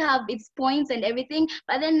 it did have its points and everything.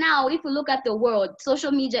 But then now, if we look at the world,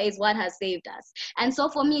 social media is what has saved us. And so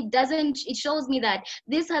for me, it shows me that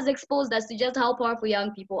this has exposed us to just how powerful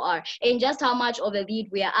young people are and just how much of a lead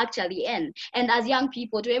we are actually in. And as young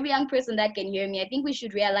people, to every young person that can hear me, I think we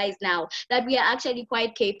should realize now that we are actually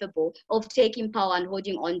quite capable of taking power and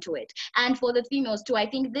holding on to it. And for the females too, I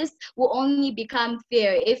think this will only become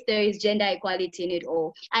fair if there is gender equality in it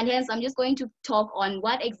all. And hence, I'm just going to talk on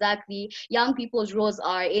what exactly young people's roles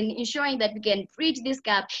are in ensuring that we can bridge this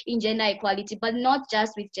gap in gender equality, but not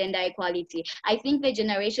just with gender equality. I think the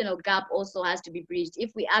generational gap also has to be bridged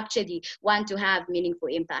if we actually want to have meaningful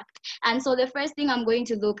impact. And so the first thing I'm going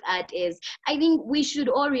to look at is, I think we should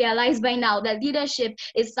all realize by now that leadership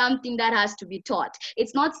is something that has to be taught.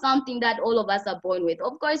 It's not something that all of us are born with.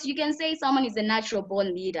 Of course, you can say someone is a natural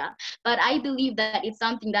born leader, but I believe that it's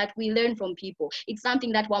something that we learn from people. It's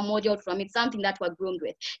something that we're modeled from. It's something that we're groomed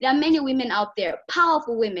with. There are many women out there,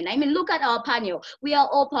 powerful women. I mean, look at our panel. We are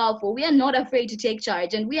all powerful. We are not afraid to take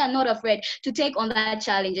charge, and we are not afraid to take on that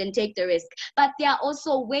challenge and take the risk. But there are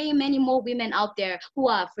also way many more women out there who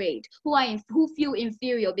are afraid, who feel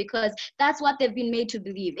inferior because that's what they've been made to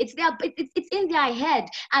believe. It's in their head,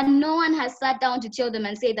 and no one has sat down to tell them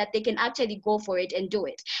and say that they can actually go for it and do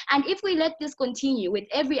it. And if we let this continue with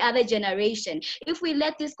every other generation, if we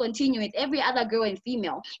let this continue with every other girl and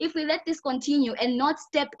female, if we let this continue and not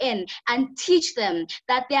step in and teach them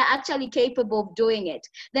that they're actually capable of doing it,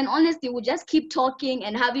 then honestly, we'll just keep talking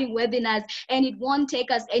and having webinars, and it won't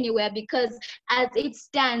take us anywhere, because as it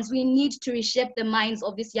stands, we need to reshape the minds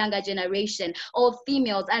of this younger generation of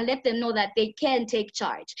females and let them know that they can take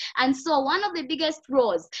charge. And so one of the biggest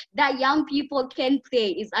roles that young people can play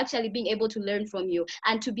is actually being able to learn from you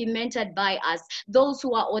and to be mentored by us, those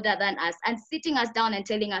who are older than us, and sitting us down and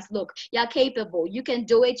telling us, look, you're capable, you can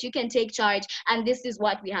do it, you can take charge, and this is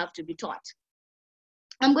what we have to be taught.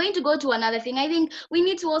 I'm going to go to another thing. I think we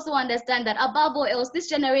need to also understand that above all else, this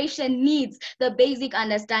generation needs the basic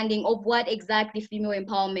understanding of what exactly female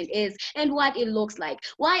empowerment is and what it looks like.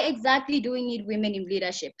 Why exactly do we need women in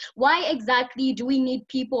leadership? Why exactly do we need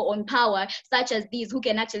people on power such as these who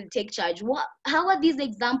can actually take charge? How are these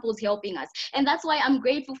examples helping us? And that's why I'm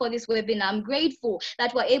grateful for this webinar. I'm grateful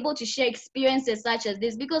that we're able to share experiences such as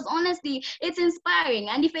this, because honestly, it's inspiring.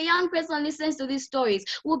 And if a young person listens to these stories,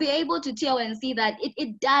 we'll be able to tell and see that it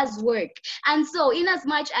does work. And so in as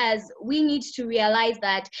much as we need to realize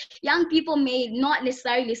that young people may not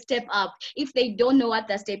necessarily step up if they don't know what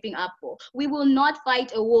they're stepping up for, we will not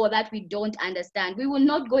fight a war that we don't understand. We will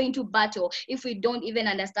not go into battle if we don't even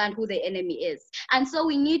understand who the enemy is. And so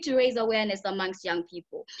we need to raise awareness amongst young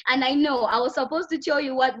people. And I know I was supposed to tell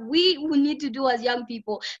you what we will need to do as young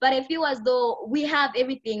people, but I feel as though we have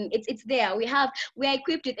everything. It's there. We are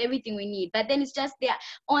equipped with everything we need, but then it's just there.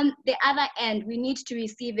 On the other end, we need to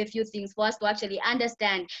receive a few things for us to actually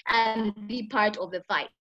understand and be part of the fight.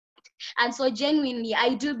 And so genuinely,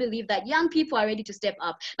 I do believe that young people are ready to step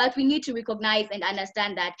up, but we need to recognize and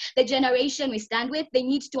understand that the generation we stand with, they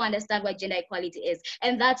need to understand what gender equality is.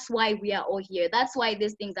 And that's why we are all here. That's why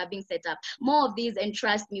these things are being set up. More of these, and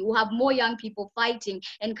trust me, we'll have more young people fighting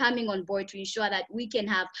and coming on board to ensure that we can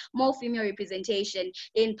have more female representation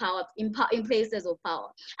in power, in places of power.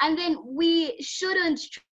 And then we shouldn't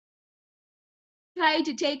try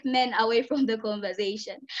to take men away from the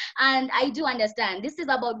conversation. And I do understand this is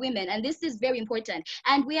about women, and this is very important.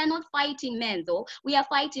 And we are not fighting men, though. We are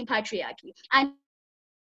fighting patriarchy. And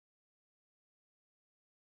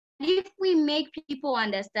if we make people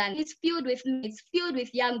understand, it's filled with men, it's filled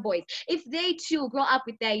with young boys. If they too grow up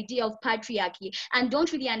with the idea of patriarchy and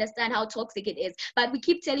don't really understand how toxic it is, but we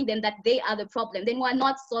keep telling them that they are the problem, then we're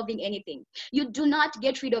not solving anything. You do not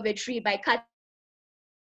get rid of a tree by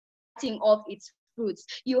cutting off its fruits.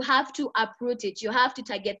 You have to uproot it. You have to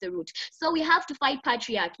target the root. So we have to fight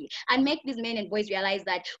patriarchy and make these men and boys realize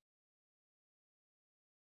that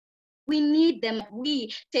we need them.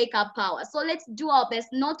 We take up power. So let's do our best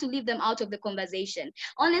not to leave them out of the conversation.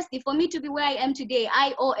 Honestly, for me to be where I am today,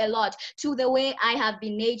 I owe a lot to the way I have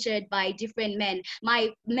been nurtured by different men. My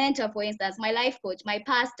mentor, for instance, my life coach, my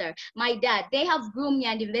pastor, my dad, they have groomed me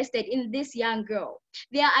and invested in this young girl.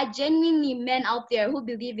 There are genuinely men out there who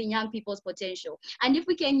believe in young people's potential. And if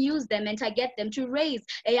we can use them and target them to raise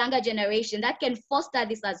a younger generation that can foster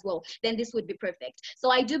this as well, then this would be perfect. So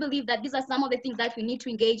I do believe that these are some of the things that we need to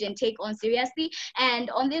engage and take on seriously. And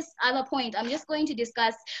on this other point, I'm just going to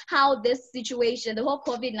discuss how this situation, the whole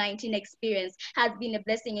COVID-19 experience, has been a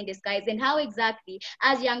blessing in disguise, and how exactly,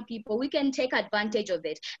 as young people, we can take advantage of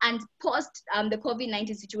it. And post the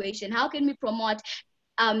COVID-19 situation, how can we promote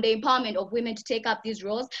the empowerment of women to take up these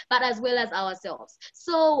roles, but as well as ourselves?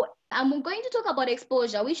 So I'm going to talk about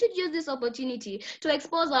exposure. We should use this opportunity to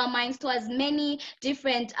expose our minds to as many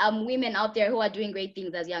different women out there who are doing great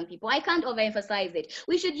things as young people. I can't overemphasize it.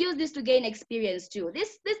 We should use this to gain experience too.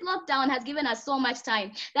 This lockdown has given us so much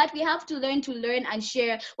time that we have to learn and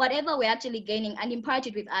share whatever we're actually gaining and impart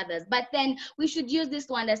it with others. But then we should use this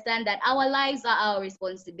to understand that our lives are our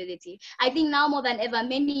responsibility. I think now more than ever,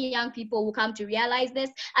 many young people will come to realize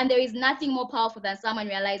this, and there is nothing more powerful than someone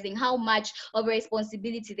realizing how much of a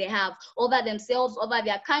responsibility they have over themselves, over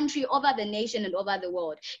their country, over the nation, and over the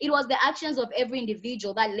world. It was the actions of every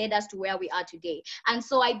individual that led us to where we are today. And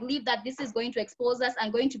so I believe that this is going to expose us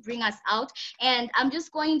and going to bring us out. And I'm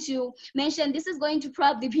just going to mention, this is going to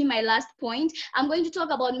probably be my last point. I'm going to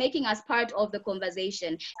talk about making us part of the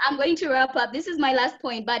conversation. I'm going to wrap up. This is my last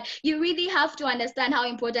point, but you really have to understand how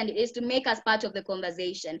important it is to make us part of the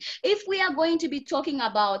conversation. If we are going to be talking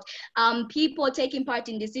about people taking part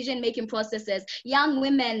in decision-making processes, young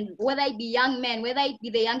women, whether it be young men, whether it be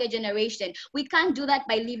the younger generation, we can't do that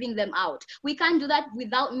by leaving them out. We can't do that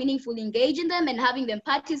without meaningfully engaging them and having them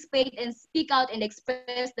participate and speak out and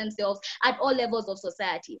express themselves at all levels of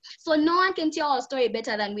society. So no one can tell our story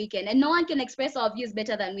better than we can, and no one can express our views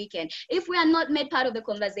better than we can. If we are not made part of the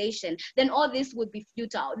conversation, then all this would be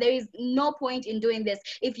futile. There is no point in doing this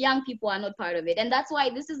if young people are not part of it. And that's why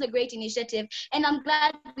this is a great initiative, and I'm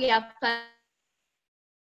glad we have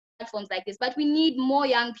platforms like this, but we need more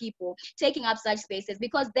young people taking up such spaces,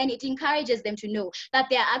 because then it encourages them to know that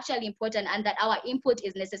they are actually important and that our input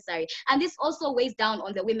is necessary. And this also weighs down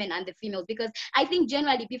on the women and the females, because I think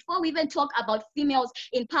generally, before we even talk about females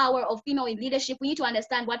in power or female in leadership, we need to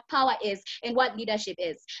understand what power is and what leadership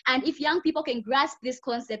is. And if young people can grasp these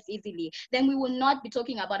concepts easily, then we will not be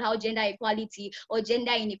talking about how gender equality or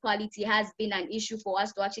gender inequality has been an issue for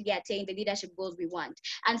us to actually attain the leadership goals we want.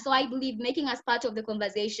 And so I believe making us part of the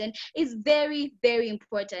conversation is very, very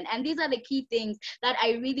important. And these are the key things that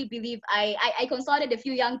I really believe. I consulted a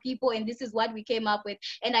few young people, and this is what we came up with.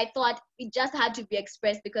 And I thought it just had to be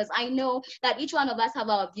expressed, because I know that each one of us have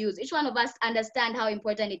our views. Each one of us understand how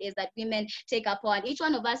important it is that women take up on. Each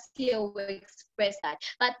one of us here will express that.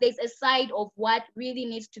 But there's a side of what really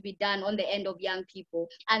needs to be done on the end of young people.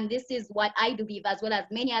 And this is what I believe, as well as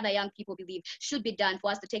many other young people believe, should be done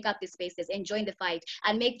for us to take up these spaces and join the fight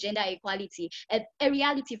and make gender equality a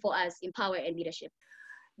reality for us in power and leadership.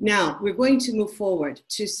 Now, we're going to move forward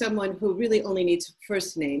to someone who really only needs a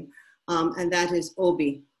first name, and that is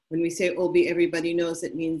Obi. When we say Obi, everybody knows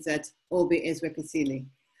it means that Obi is Wekasili.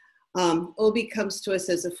 Obi comes to us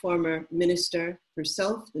as a former minister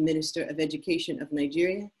herself, the Minister of Education of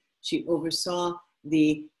Nigeria. She oversaw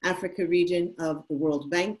the Africa region of the World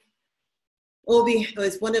Bank. Obi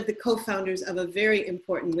was one of the co-founders of a very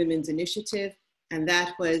important women's initiative, and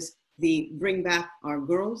that was the Bring Back Our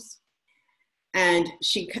Girls. And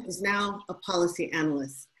she is now a policy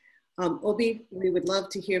analyst. Obi, we would love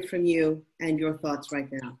to hear from you and your thoughts right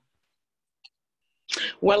now.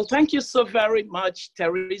 Well, thank you so very much,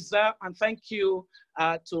 Teresa, and thank you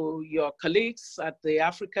to your colleagues at the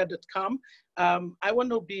Africa.com. I want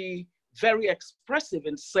to be very expressive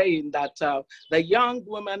in saying that the young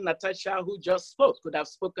woman, Natasha, who just spoke, could have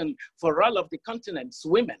spoken for all of the continent's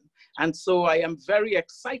women. And so I am very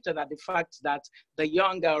excited at the fact that the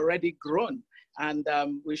young are already grown, and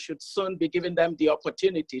we should soon be giving them the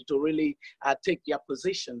opportunity to really take their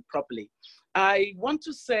position properly. I want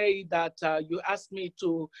to say that you asked me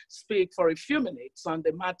to speak for a few minutes on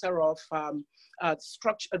the matter of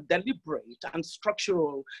deliberate and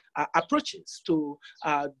structural approaches to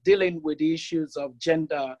dealing with the issues of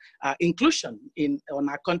gender inclusion on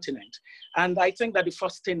our continent. And I think that the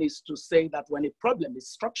first thing is to say that when a problem is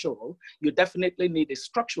structural, you definitely need a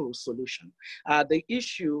structural solution. The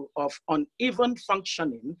issue of uneven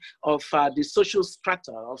functioning of the social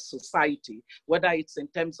strata of society, whether it's in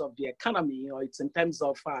terms of the economy or it's in terms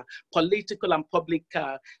of political and public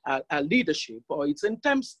leadership, or it's in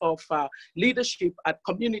terms of leadership at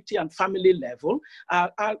community and family level,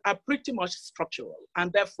 are pretty much structural.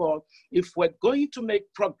 And therefore, if we're going to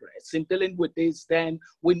make progress in dealing with this, then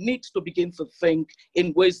we need to begin to think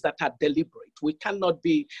in ways that are deliberate. We cannot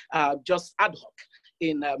be just ad hoc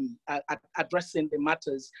in addressing the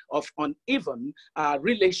matters of uneven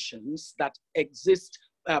relations that exist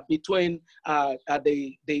between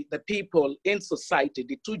the people in society,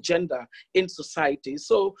 the two gender in society.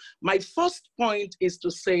 So my first point is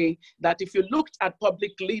to say that if you looked at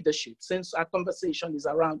public leadership, since our conversation is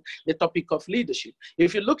around the topic of leadership,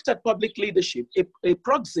 if you looked at public leadership, a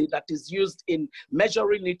proxy that is used in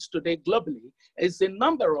measuring it today globally is the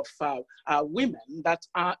number of women that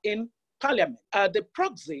are in Parliament. The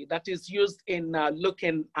proxy that is used in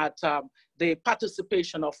looking at the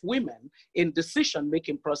participation of women in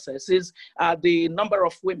decision-making processes, the number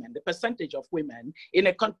of women, the percentage of women in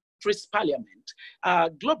a country's parliament.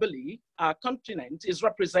 Globally, our continent is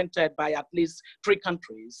represented by at least 3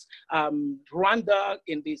 countries. Rwanda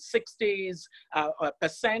in the 60s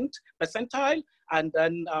percentile, and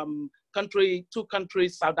then 2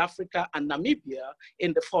 countries, South Africa and Namibia,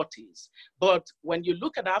 in the 40s. But when you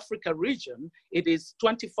look at the Africa region, it is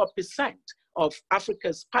 24% of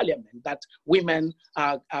Africa's parliament that women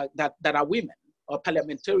that are women, or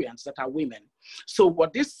parliamentarians that are women. So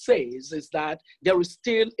what this says is that there is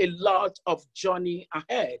still a lot of journey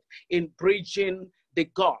ahead in bridging the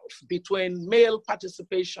gulf between male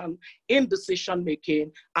participation in decision-making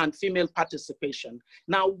and female participation.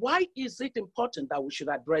 Now, why is it important that we should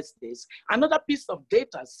address this? Another piece of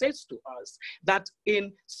data says to us that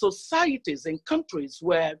in societies, in countries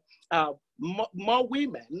where more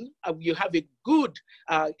women, you have a good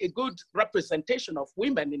representation of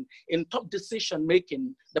women in top decision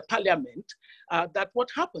making, the parliament, that what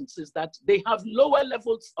happens is that they have lower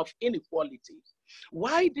levels of inequality.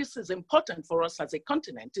 Why this is important for us as a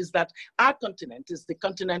continent is that our continent is the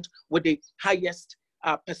continent with the highest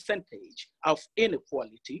percentage of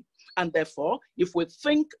inequality. And therefore, if we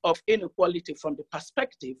think of inequality from the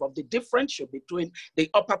perspective of the differential between the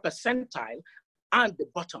upper percentile and the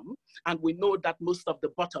bottom, and we know that most of the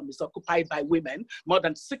bottom is occupied by women, more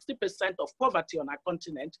than 60% of poverty on our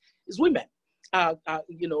continent is women.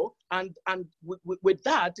 You know, and with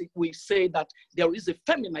that, we say that there is a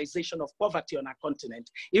feminization of poverty on our continent.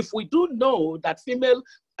 If we do know that female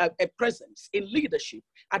presence in leadership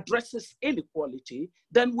addresses inequality,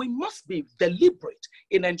 then we must be deliberate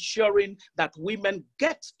in ensuring that women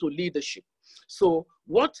get to leadership. So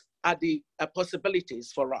what are the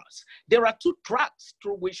possibilities for us? There are 2 tracks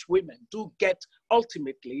through which women do get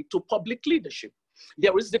ultimately to public leadership.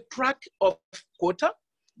 There is the track of quota.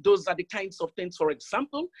 Those are the kinds of things, for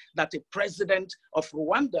example, that a president of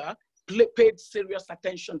Rwanda paid serious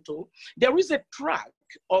attention to. There is a track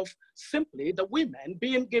of simply the women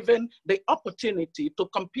being given the opportunity to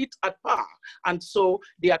compete at par, and so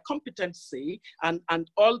their competency and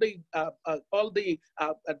all the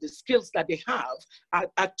skills that they have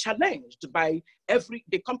are challenged by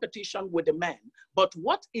the competition with the men. But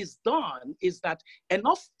what is done is that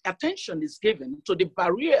enough attention is given to the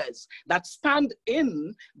barriers that stand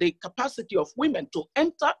in the capacity of women to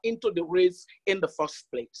enter into the race in the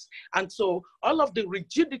first place. And so all of the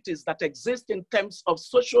rigidities that exist in terms of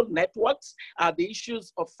social networks, the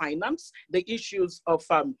issues of finance, the issues of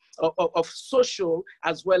social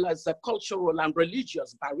as well as cultural and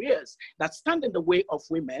religious barriers that stand in the way of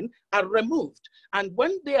women are removed. And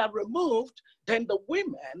when they are removed, then the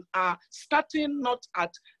women are starting not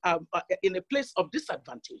at in a place of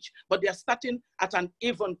disadvantage, but they are starting at an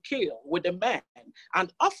even keel with the men.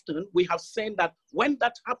 And often we have seen that when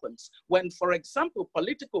that happens, when, for example,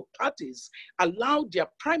 political parties allow their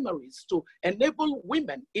primaries to enable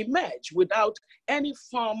women emerge without any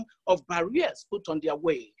form of barriers put on their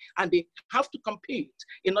way, and they have to compete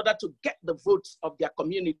in order to get the votes of their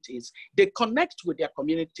communities, they connect with their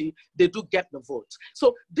community, they do get the votes.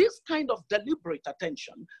 So this kind of deliberate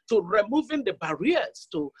attention to removing the barriers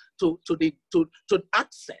to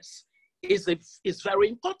access is very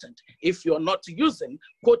important if you're not using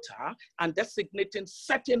quota and designating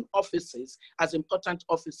certain offices as important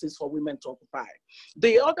offices for women to occupy.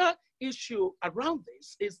 The other issue around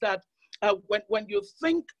this is that when you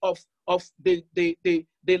think of the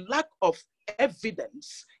lack of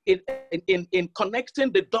evidence in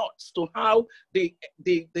connecting the dots to how the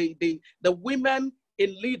women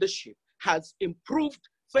in leadership has improved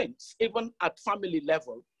things, even at family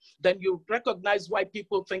level, then you recognize why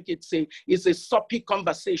people think it's a soppy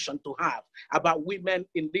conversation to have about women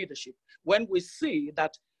in leadership. When we see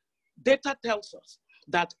that data tells us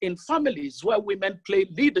that in families where women play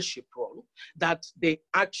leadership role, that they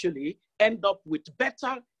actually end up with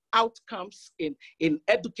better outcomes in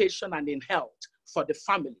education and in health for the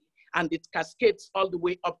family. And it cascades all the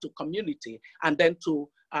way up to community and then to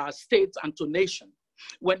state and to nation.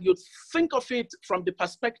 When you think of it from the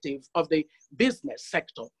perspective of the business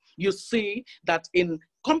sector, you see that in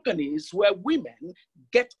companies where women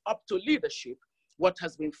get up to leadership, what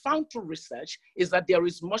has been found through research is that there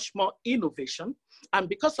is much more innovation. And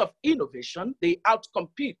because of innovation, they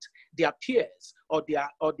outcompete their peers or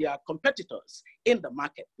their competitors in the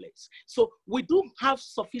marketplace. So we do have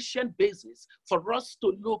sufficient basis for us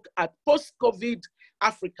to look at post-COVID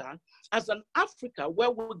Africa as an Africa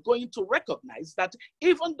where we're going to recognize that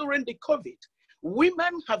even during the COVID,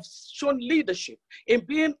 women have shown leadership in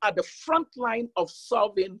being at the front line of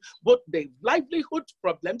solving both the livelihood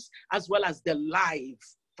problems as well as the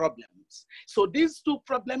life problems. So these two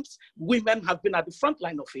problems, women have been at the front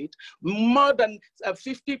line of it. More than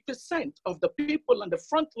 50% of the people on the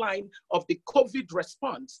front line of the COVID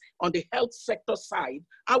response on the health sector side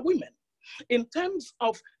are women. In terms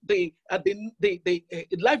of the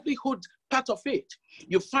livelihood part of it,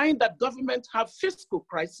 you find that government have fiscal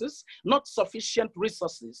crisis, not sufficient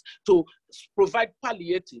resources to provide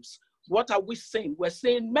palliatives. What are we saying? We're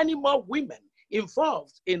saying many more women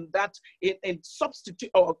involved in that, in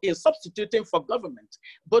substituting for government,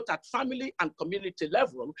 both at family and community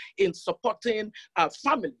level, in supporting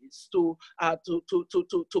families to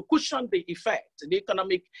cushion the effect, the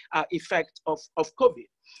economic effect of COVID.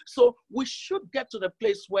 So we should get to the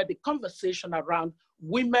place where the conversation around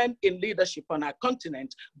women in leadership on our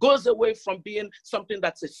continent goes away from being something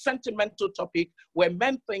that's a sentimental topic where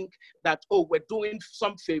men think that, oh, we're doing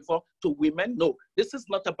some favor to women. No, this is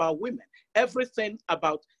not about women. Everything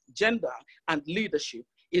about gender and leadership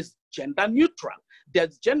is gender neutral.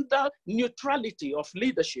 There's gender neutrality of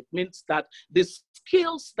leadership means that the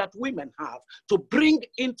skills that women have to bring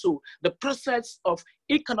into the process of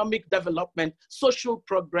economic development, social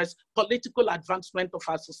progress, political advancement of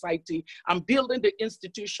our society, and building the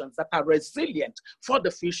institutions that are resilient for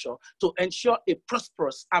the future to ensure a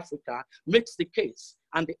prosperous Africa makes the case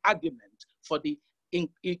and the argument for the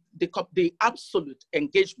absolute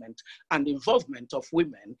engagement and involvement of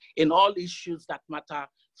women in all issues that matter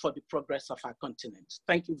for the progress of our continent.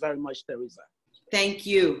 Thank you very much, Teresa. Thank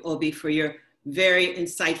you, Obi, for your very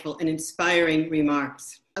insightful and inspiring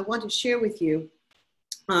remarks. I want to share with you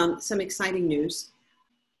some exciting news.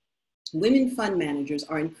 Women fund managers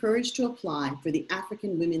are encouraged to apply for the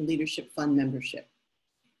African Women Leadership Fund membership.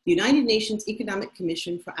 The United Nations Economic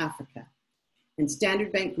Commission for Africa and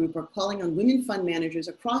Standard Bank Group are calling on women fund managers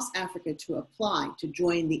across Africa to apply to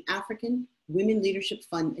join the African Women Leadership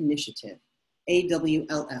Fund Initiative,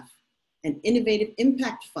 AWLF, an innovative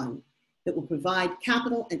impact fund that will provide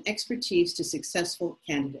capital and expertise to successful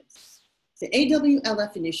candidates. The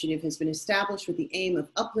AWLF initiative has been established with the aim of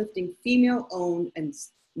uplifting female-owned and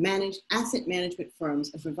managed asset management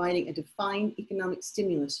firms and providing a defined economic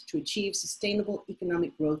stimulus to achieve sustainable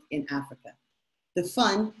economic growth in Africa. The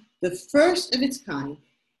fund, the first of its kind,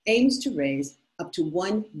 aims to raise up to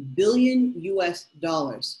 $1 billion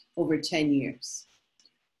over 10 years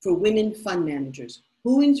for women fund managers,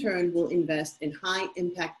 who in turn will invest in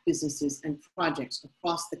high-impact businesses and projects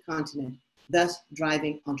across the continent, thus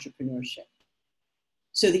driving entrepreneurship.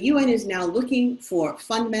 So the UN is now looking for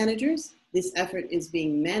fund managers. This effort is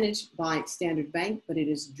being managed by Standard Bank, but it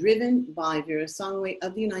is driven by Vera Songwe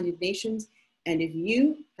of the United Nations. And if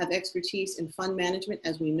you have expertise in fund management,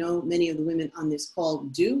 as we know many of the women on this call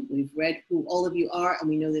do, we've read who all of you are, and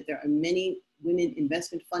we know that there are many women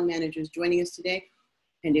investment fund managers joining us today.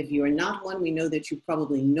 And if you are not one, we know that you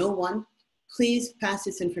probably know one. Please pass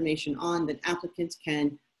this information on that applicants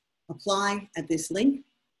can apply at this link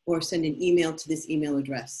or send an email to this email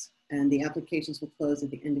address. And the applications will close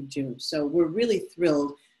at the end of June. So we're really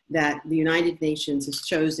thrilled that the United Nations has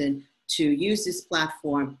chosen to use this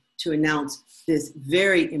platform to announce this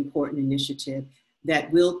very important initiative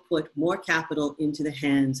that will put more capital into the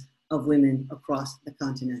hands of women across the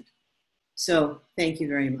continent. So thank you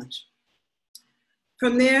very much.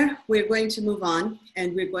 From there, we're going to move on,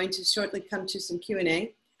 and we're going to shortly come to some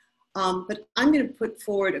Q&A. But I'm going to put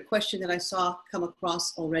forward a question that I saw come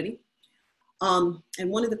across already. And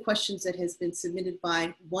one of the questions that has been submitted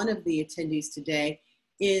by one of the attendees today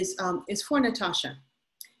is for Natasha.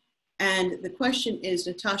 And the question is,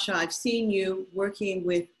 Natasha, I've seen you working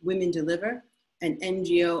with Women Deliver, an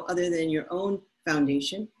NGO other than your own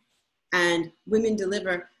foundation. And Women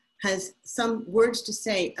Deliver has some words to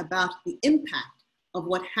say about the impact of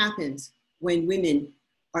what happens when women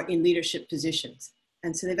are in leadership positions.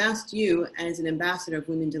 And so they've asked you, as an ambassador of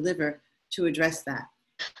Women Deliver, to address that.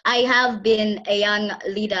 I have been a young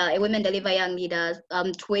leader, a Women Deliver young leader,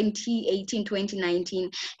 2018,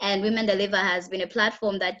 2019, and Women Deliver has been a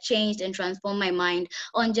platform that changed and transformed my mind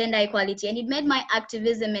on gender equality, and it made my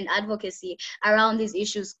activism and advocacy around these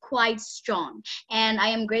issues quite strong. And I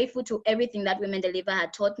am grateful to everything that Women Deliver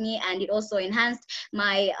had taught me, and it also enhanced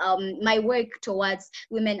my my work towards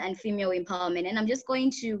women and female empowerment. And I'm just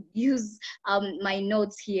going to use my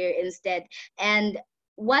notes here instead. And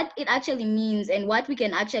what it actually means and what we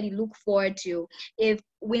can actually look forward to if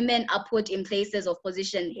women are put in places of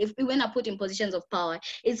position, if women are put in positions of power,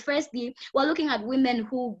 is firstly, we're looking at women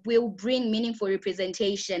who will bring meaningful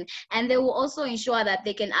representation, and they will also ensure that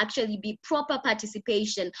they can actually be proper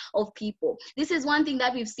participation of people. This is one thing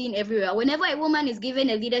that we've seen everywhere. Whenever a woman is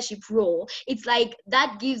given a leadership role, it's like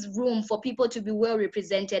that gives room for people to be well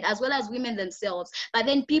represented, as well as women themselves. But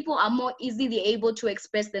then people are more easily able to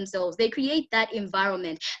express themselves. They create that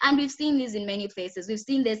environment. And we've seen this in many places. We've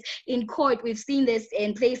seen this in court. We've seen this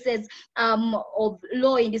in places of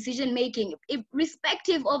law, in decision making,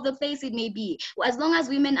 irrespective of the place it may be. As long as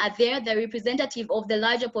women are there, they're representative of the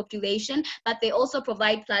larger population, but they also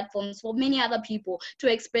provide platforms for many other people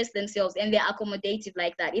to express themselves, and they're accommodative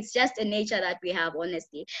like that. It's just a nature that we have,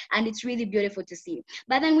 honestly, and it's really beautiful to see.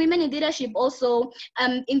 But then women in leadership also,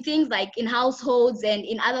 in things like in households and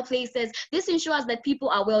in other places, this ensures that people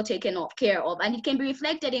are well taken care of, and it can be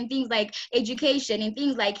reflected in things like education, in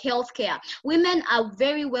things like healthcare. Women are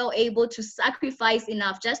very well able to sacrifice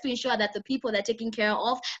enough just to ensure that the people they're taking care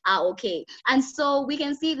of are okay. And so we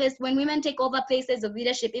can see this when women take over places of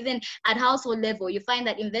leadership, even at household level. You find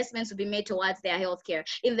that investments will be made towards their healthcare,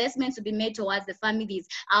 investments will be made towards the families,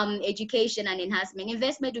 education and enhancement,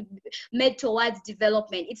 investment will be made towards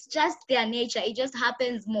development. It's just their nature. It just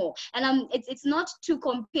happens more. And it's not to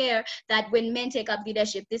compare that when men take up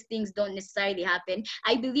leadership, these things don't necessarily happen.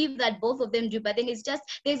 I believe that both of them do, but then it's just,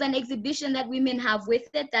 there's an exhibition that women have with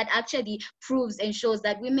it that actually proves and shows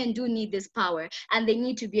that women do need this power and they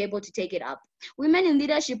need to be able to take it up. Women in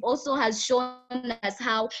leadership also has shown us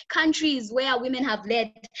how countries where women have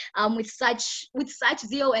led with such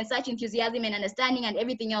zeal and such enthusiasm and understanding and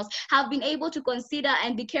everything else have been able to consider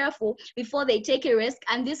and be careful before they take a risk.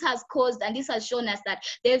 And this has caused, and this has shown us that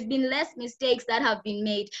there's been less mistakes that have been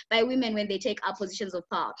made by women when they take up positions of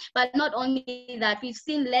power. But not only that, we've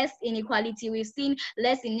seen less inequality, we've seen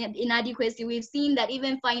less inadequacy, we've seen that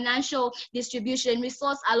even financial distribution,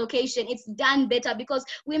 resource allocation, it's done better because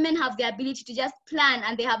women have the ability to just plan,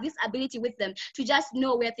 and they have this ability with them to just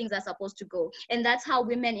know where things are supposed to go. And that's how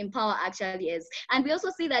women in power actually is. And we also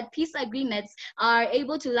see that peace agreements are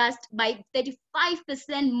able to last by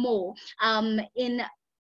 35% more in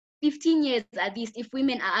 15 years at least if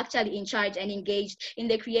women are actually in charge and engaged in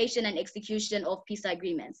the creation and execution of peace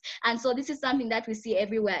agreements. And so this is something that we see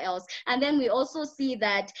everywhere else. And then we also see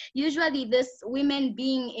that usually this women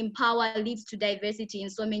being in power leads to diversity in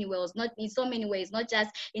so many ways, not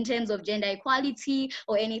just in terms of gender equality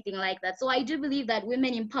or anything like that. So I do believe that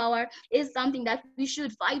women in power is something that we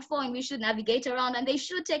should fight for and we should navigate around, and they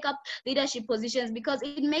should take up leadership positions because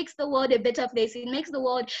it makes the world a better place. It makes the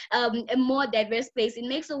world a more diverse place. It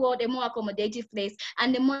makes the world a more accommodative place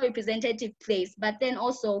and a more representative place. But then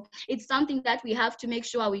also it's something that we have to make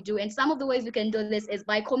sure we do. And some of the ways we can do this is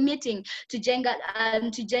by committing to gender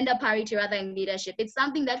parity rather in leadership. It's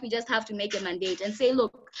something that we just have to make a mandate and say,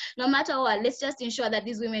 look, no matter what, let's just ensure that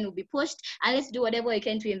these women will be pushed, and let's do whatever we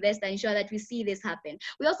can to invest and ensure that we see this happen.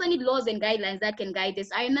 We also need laws and guidelines that can guide this.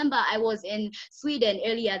 I remember I was in Sweden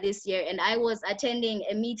earlier this year, and I was attending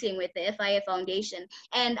a meeting with the FIA Foundation,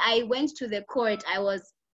 and I went to the court. I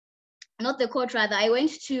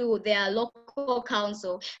went to their local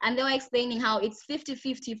council, and they were explaining how it's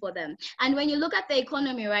 50-50 for them. And when you look at the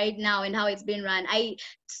economy right now and how it's been run, I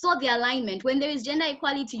saw the alignment. When there is gender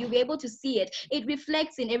equality, you'll be able to see it. It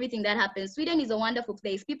reflects in everything that happens. Sweden is a wonderful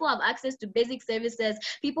place. People have access to basic services.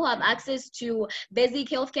 People have access to basic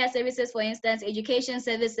healthcare services, for instance, education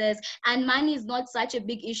services, and money is not such a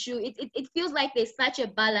big issue. It feels like there's such a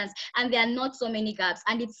balance, and there are not so many gaps,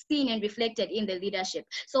 and it's seen and reflected in the leadership.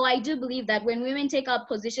 So I do believe that when women take up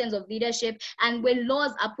positions of leadership, and when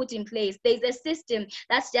laws are put in place, there's a system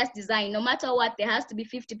that's just designed, no matter what, there has to be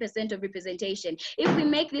 50% of representation. If we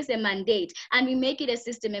make this a mandate and we make it a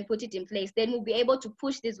system and put it in place, then we'll be able to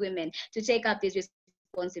push these women to take up these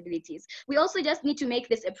responsibilities. We also just need to make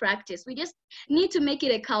this a practice. We just need to make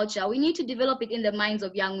it a culture. We need to develop it in the minds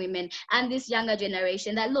of young women and this younger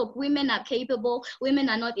generation that, look, women are capable, women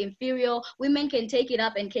are not inferior, women can take it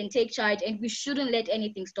up and can take charge, and we shouldn't let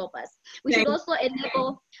anything stop us. We should also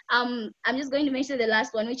enable, I'm just going to mention the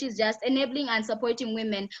last one, which is just enabling and supporting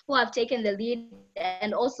women who have taken the lead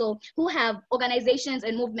and also who have organizations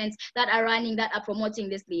and movements that are running, that are promoting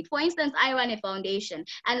this lead. For instance, I run a foundation,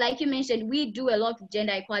 and like you mentioned, we do a lot of gender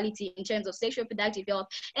equality in terms of sexual reproductive health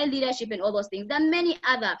and leadership and all those things. There are many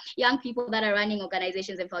other young people that are running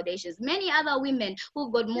organizations and foundations, many other women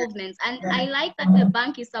who've got movements, and I like that the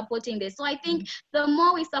bank is supporting this. So I think the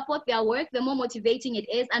more we support their work, the more motivating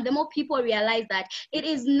it is, and the more people realize that it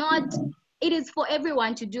is for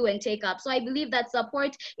everyone to do and take up. So I believe that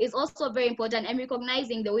support is also very important, and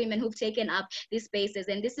recognizing the women who've taken up these spaces.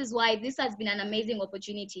 And this is why this has been an amazing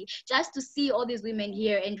opportunity, just to see all these women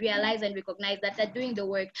here and realize and recognize that they're doing the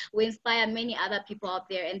work will inspire many other people out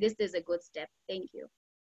there. And this is a good step. Thank you.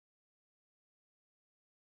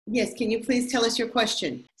 Yes, can you please tell us your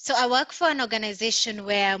question? So I work for an organization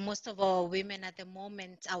where most of our women at the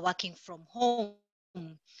moment are working from home.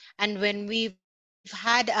 And when we've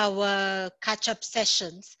had our catch-up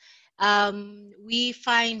sessions, we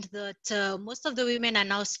find that most of the women are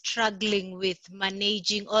now struggling with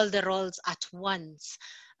managing all the roles at once.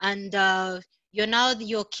 And you're now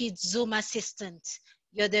your kid's Zoom assistant,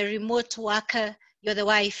 you're the remote worker, you're the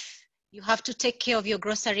wife, you have to take care of your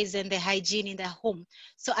groceries and the hygiene in the home.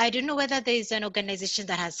 So I don't know whether there is an organization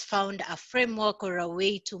that has found a framework or a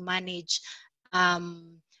way to manage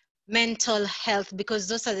mental health, because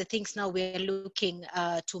those are the things now we're looking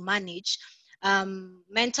to manage.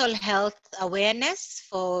 Mental health awareness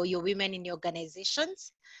for your women in your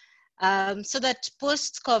organizations, so that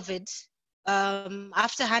post-COVID,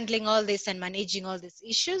 after handling all this and managing all these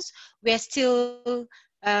issues, we're still,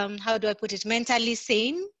 how do I put it, mentally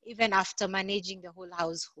sane, even after managing the whole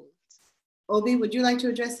household. Obi, would you like to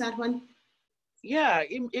address that one? Yeah,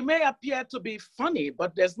 it may appear to be funny,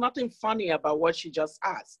 but there's nothing funny about what she just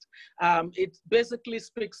asked. It basically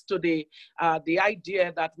speaks to the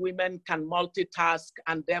idea that women can multitask,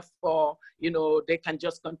 and therefore, they can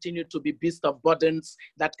just continue to be beasts of burdens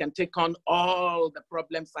that can take on all the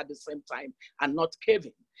problems at the same time and not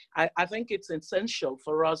caving. I think it's essential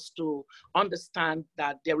for us to understand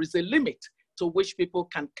that there is a limit to which people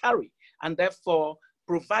can carry, and therefore,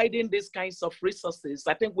 providing these kinds of resources,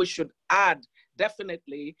 I think we should add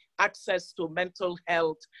definitely access to mental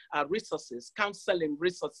health resources, counseling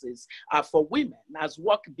resources for women as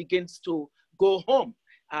work begins to go home.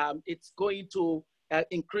 It's going to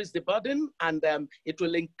increase the burden, and it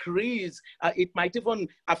will increase, it might even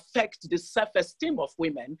affect the self-esteem of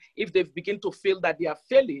women if they begin to feel that they are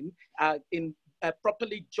failing in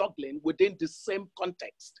properly juggling within the same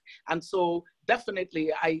context. And so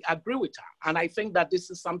definitely I agree with her. And I think that this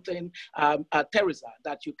is something, Teresa,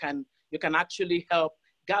 that you can actually help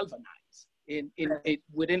galvanize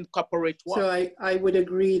within corporate work. So I would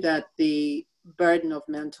agree that the burden of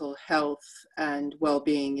mental health and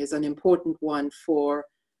well-being is an important one for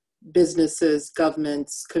businesses,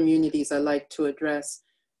 governments, communities alike to address.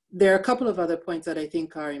 There are a couple of other points that I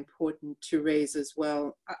think are important to raise as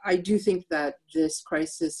well. I do think that this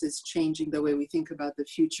crisis is changing the way we think about the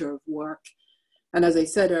future of work. And as I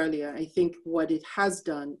said earlier, I think what it has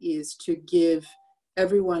done is to give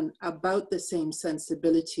everyone about the same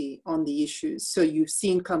sensibility on the issues. So you've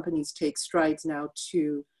seen companies take strides now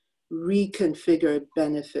to reconfigure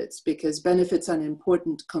benefits, because benefits are an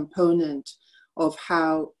important component of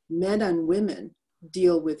how men and women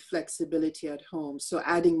deal with flexibility at home. So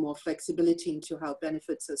adding more flexibility into how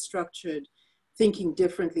benefits are structured, thinking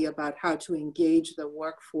differently about how to engage the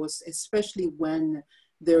workforce, especially when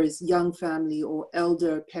there is young family or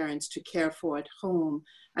elder parents to care for at home,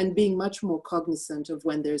 and being much more cognizant of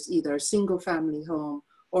when there's either a single family home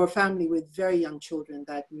or a family with very young children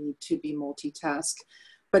that need to be multitasked.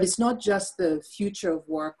 But it's not just the future of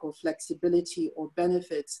work or flexibility or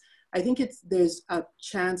benefits. I think there's a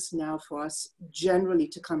chance now for us generally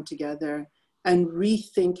to come together and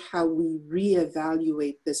rethink how we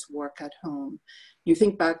reevaluate this work at home. You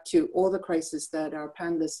think back to all the crises that our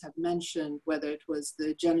panelists have mentioned, whether it was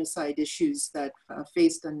the genocide issues that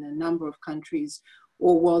faced in a number of countries,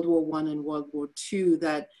 or World War I and World War II,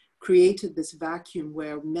 that created this vacuum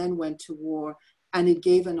where men went to war, and it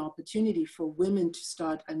gave an opportunity for women to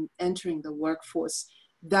start entering the workforce.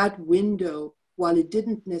 That window while it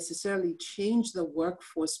didn't necessarily change the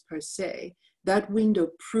workforce per se, that window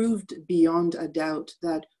proved beyond a doubt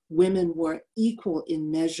that women were equal in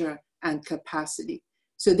measure and capacity.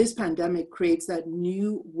 So this pandemic creates that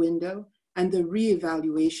new window, and the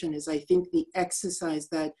reevaluation is, I think, the exercise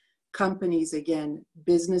that companies, again,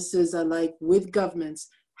 businesses alike with governments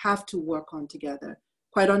have to work on together.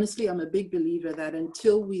 Quite honestly, I'm a big believer that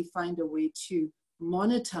until we find a way to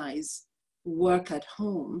monetize work at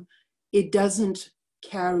home, it doesn't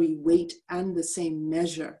carry weight and the same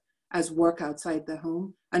measure as work outside the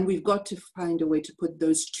home. And we've got to find a way to put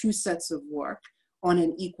those two sets of work on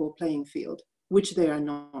an equal playing field, which they are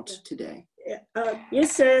not today.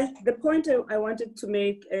 Yes, the point I wanted to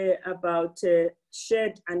make about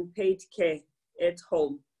shared unpaid care at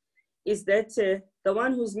home is that the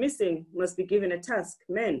one who's missing must be given a task,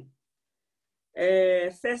 men.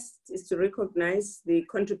 First is to recognize the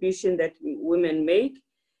contribution that women make,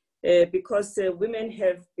 because women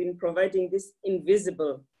have been providing this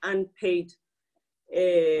invisible, unpaid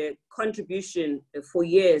contribution for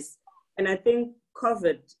years. And I think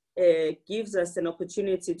COVID gives us an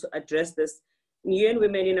opportunity to address this. UN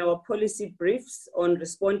Women, in our policy briefs on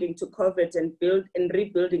responding to COVID and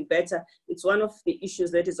rebuilding better, it's one of the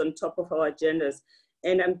issues that is on top of our agendas.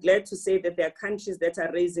 And I'm glad to say that there are countries that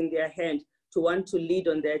are raising their hand to want to lead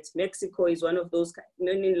on that. Mexico is one of those,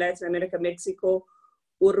 in Latin America, Mexico,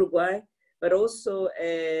 Uruguay, but also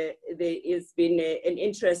there has been an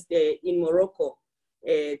interest in Morocco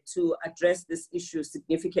to address this issue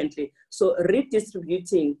significantly. So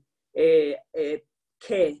redistributing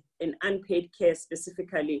care and unpaid care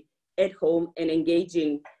specifically at home and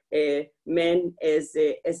engaging men as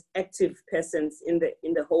active persons in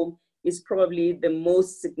the home is probably the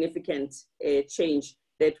most significant change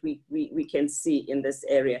that we can see in this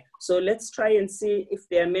area. So let's try and see if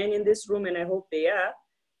there are men in this room, and I hope they are.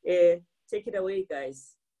 Take it away,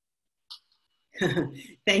 guys.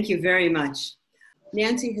 Thank you very much.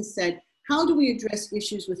 Nancy has said, how do we address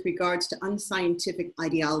issues with regards to unscientific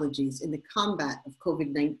ideologies in the combat of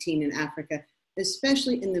COVID-19 in Africa,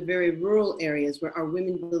 especially in the very rural areas where our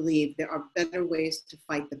women believe there are better ways to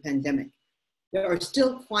fight the pandemic? There are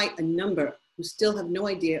still quite a number who still have no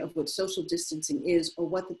idea of what social distancing is or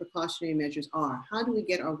what the precautionary measures are. How do we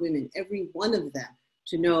get our women, every one of them,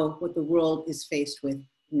 to know what the world is faced with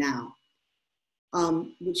now?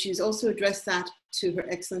 Would she also address that to Her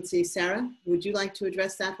Excellency Sarah? Would you like to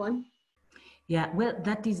address that one? Yeah, well,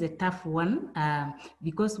 that is a tough one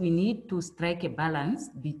because we need to strike a balance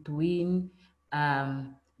between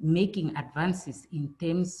making advances in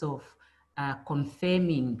terms of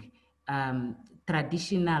confirming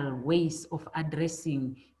traditional ways of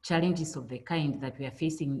addressing challenges of the kind that we are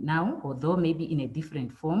facing now, although maybe in a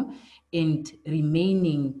different form, and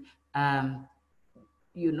remaining,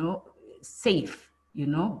 safe,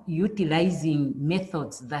 utilizing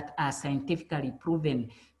methods that are scientifically proven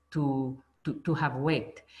to have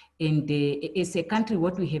worked. And as a country,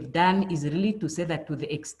 what we have done is really to say that to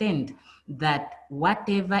the extent that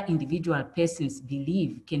whatever individual persons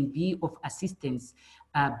believe can be of assistance,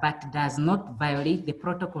 but does not violate the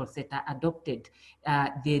protocols that are adopted,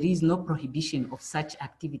 there is no prohibition of such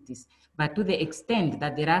activities. But to the extent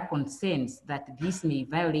that there are concerns that this may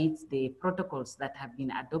violate the protocols that have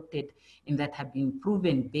been adopted and that have been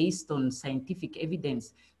proven based on scientific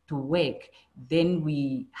evidence to work, then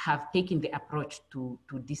we have taken the approach to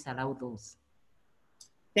disallow those.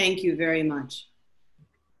 Thank you very much.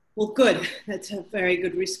 Well, good. That's a very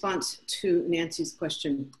good response to Nancy's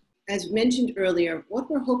question. As mentioned earlier, what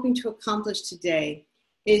we're hoping to accomplish today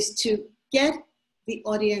is to get the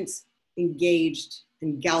audience engaged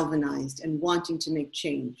and galvanized and wanting to make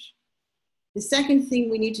change. The second thing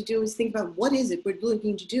we need to do is think about what is it we're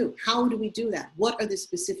looking to do? How do we do that? What are the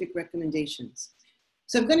specific recommendations?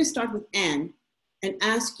 So I'm going to start with Anne and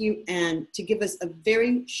ask you, Anne, to give us a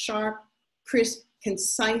very sharp, crisp,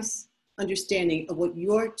 concise understanding of what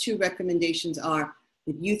your two recommendations are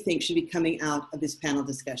that you think should be coming out of this panel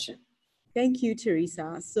discussion. Thank you,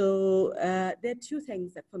 Teresa. So there are two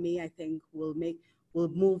things that for me, I think will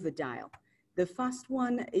move the dial. The first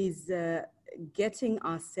one is getting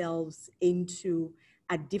ourselves into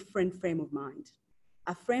a different frame of mind.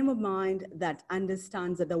 A frame of mind that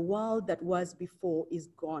understands that the world that was before is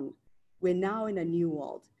gone. We're now in a new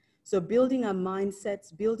world. So building our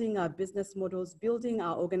mindsets, building our business models, building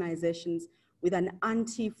our organizations with an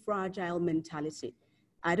anti-fragile mentality.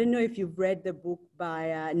 I don't know if you've read the book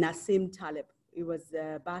by Nassim Taleb. It was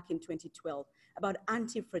back in 2012 about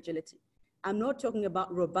anti-fragility. I'm not talking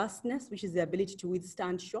about robustness, which is the ability to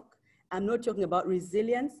withstand shock. I'm not talking about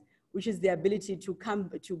resilience, which is the ability to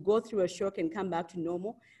go through a shock and come back to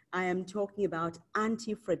normal. I am talking about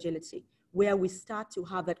anti-fragility, where we start to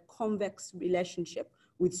have that convex relationship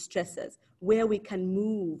with stressors, where we can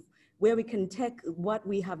move, where we can take what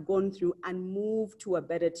we have gone through and move to a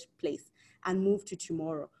better place and move to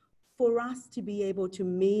tomorrow. For us to be able to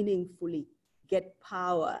meaningfully get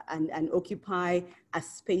power and occupy a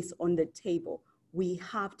space on the table, we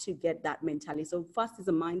have to get that mentality. So first is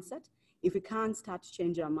a mindset. If we can't start to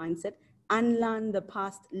change our mindset, unlearn the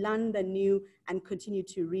past, learn the new, and continue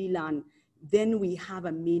to relearn, then we have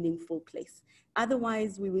a meaningful place.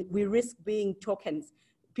 Otherwise, we risk being tokens.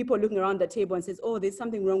 People looking around the table and says, oh, there's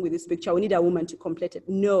something wrong with this picture. We need a woman to complete it.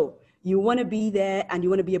 No, you want to be there and you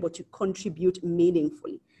want to be able to contribute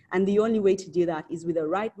meaningfully. And the only way to do that is with the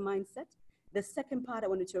right mindset. The second part I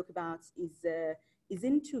want to talk about is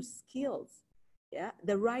into skills. Yeah,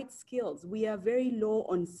 the right skills. We are very low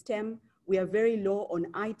on STEM. We are very low on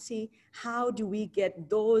IT. How do we get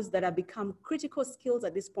those that have become critical skills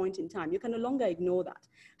at this point in time? You can no longer ignore that.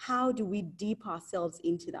 How do we deep ourselves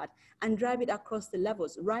into that and drive it across the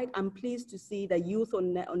levels, right? I'm pleased to see the youth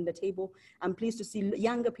on the table. I'm pleased to see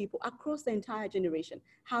younger people across the entire generation.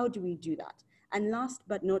 How do we do that? And last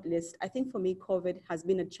but not least, I think for me, COVID has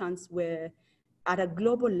been a chance where at a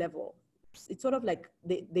global level, it's sort of like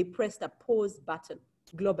they pressed a pause button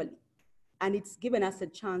globally. And it's given us a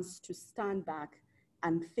chance to stand back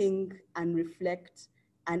and think and reflect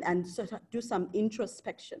and sort of do some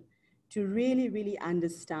introspection to really, really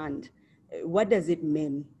understand what does it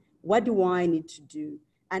mean? What do I need to do?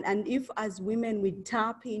 And if as women, we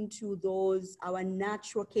tap into those, our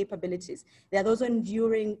natural capabilities, there are those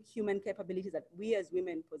enduring human capabilities that we as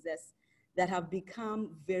women possess that have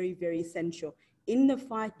become very, very essential in the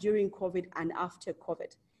fight during COVID and after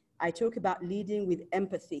COVID. I talk about leading with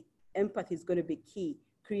empathy. Empathy is going to be key.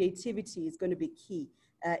 Creativity is going to be key.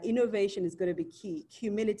 Innovation is going to be key.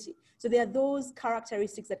 Humility. So there are those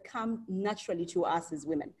characteristics that come naturally to us as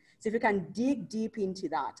women. So if we can dig deep into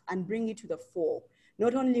that and bring it to the fore,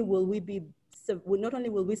 not only will we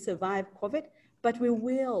survive COVID, but we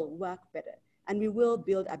will work better and we will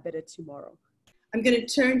build a better tomorrow. I'm going to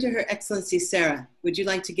turn to Her Excellency Sarah. Would you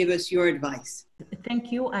like to give us your advice?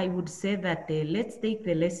 Thank you. I would say that let's take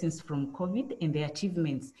the lessons from COVID and the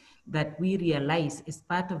achievements that we realize as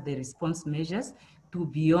part of the response measures to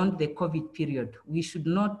beyond the COVID period. We should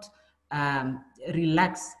not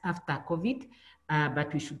relax after COVID,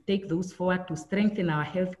 but we should take those forward to strengthen our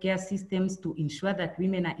healthcare systems, to ensure that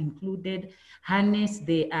women are included, harness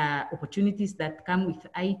the opportunities that come with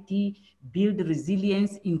IT, build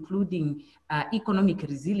resilience, including economic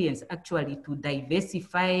resilience, actually, to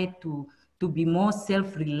diversify, to be more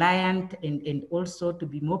self-reliant, and also to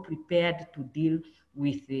be more prepared to deal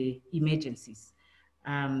with emergencies.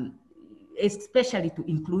 Especially to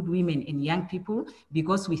include women and young people,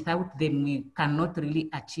 because without them, we cannot really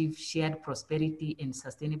achieve shared prosperity and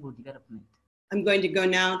sustainable development. I'm going to go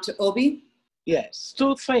now to Obi. Yes,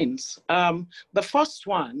 two things. The first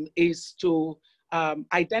one is to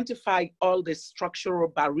identify all the structural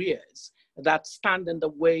barriers that stand in the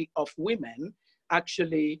way of women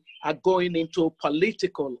actually are going into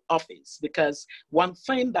political office. Because one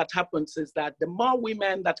thing that happens is that the more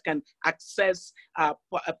women that can access a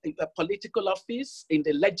political office in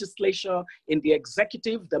the legislature, in the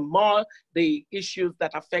executive, the more the issues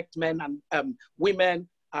that affect men and women,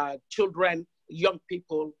 children, young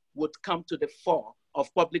people would come to the fore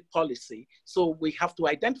of public policy. So we have to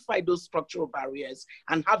identify those structural barriers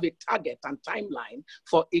and have a target and timeline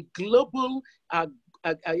for a global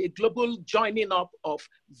joining up of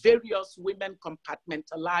various women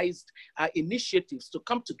compartmentalized initiatives to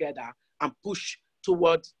come together and push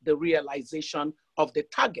towards the realization of the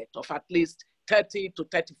target of at least 30 to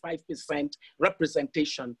 35%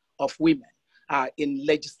 representation of women in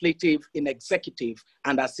legislative, in executive,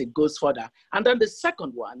 and as it goes further. And then the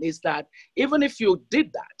second one is that even if you did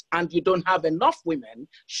that and you don't have enough women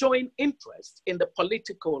showing interest in the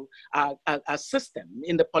political system,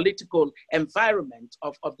 in the political environment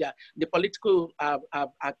of the political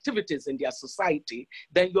activities in their society,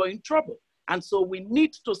 then you're in trouble. And so we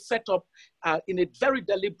need to set up in a very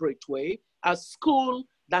deliberate way a school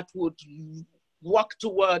that would work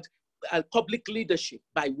toward public leadership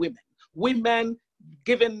by women. Women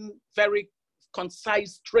given very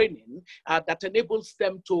concise training that enables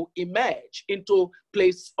them to emerge into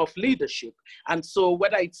place of leadership. And so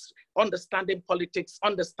whether it's understanding politics,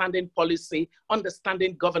 understanding policy,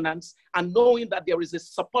 understanding governance, and knowing that there is a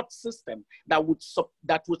support system that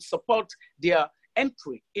would support their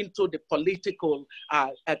entry into the political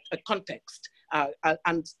context,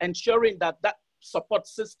 and ensuring that that support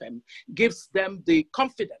system gives them the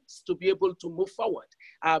confidence to be able to move forward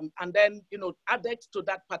And then, added to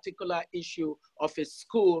that particular issue of a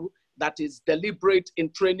school that is deliberate in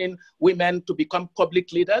training women to become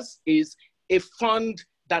public leaders is a fund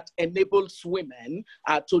that enables women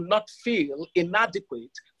to not feel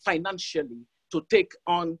inadequate financially to take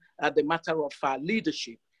on the matter of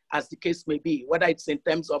leadership, as the case may be, whether it's in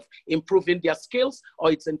terms of improving their skills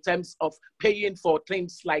or it's in terms of paying for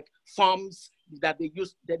things like forms that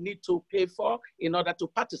they need to pay for in order to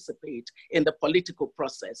participate in the political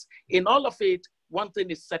process. In all of it, one thing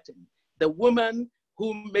is certain: the woman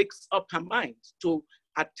who makes up her mind to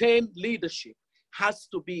attain leadership has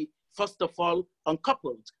to be, first of all,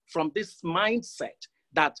 uncoupled from this mindset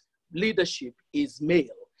that leadership is male.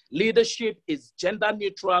 Leadership is gender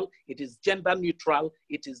neutral, it is gender neutral,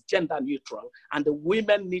 it is gender neutral. And the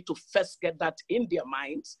women need to first get that in their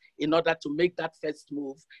minds in order to make that first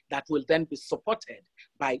move that will then be supported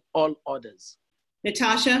by all others.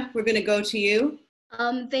 Natasha, we're going to go to you.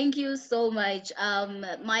 Thank you so much.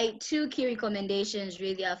 My two key recommendations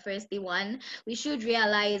really are, firstly, one, we should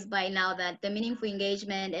realize by now that the meaningful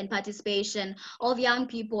engagement and participation of young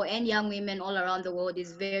people and young women all around the world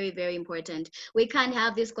is very, very important. We can't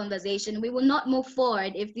have this conversation. We will not move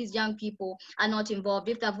forward if these young people are not involved,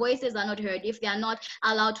 if their voices are not heard, if they are not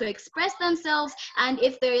allowed to express themselves, and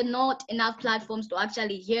if there are not enough platforms to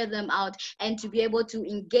actually hear them out and to be able to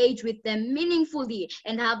engage with them meaningfully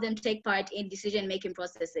and have them take part in decision-making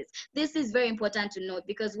processes. This is very important to note,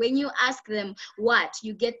 because when you ask them what,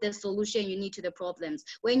 you get the solution you need to the problems.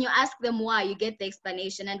 When you ask them why, you get the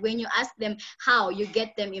explanation. And when you ask them how, you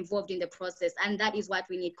get them involved in the process. And that is what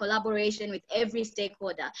we need: collaboration with every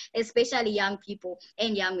stakeholder, especially young people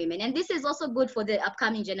and young women. And this is also good for the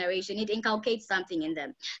upcoming generation. It inculcates something in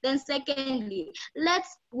them. Then secondly,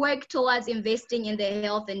 let's work towards investing in the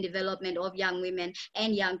health and development of young women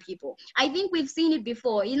and young people. I think we've seen it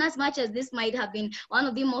before, in as much as this might have been one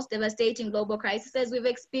of the most devastating global crises we've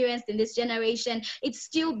experienced in this generation. It's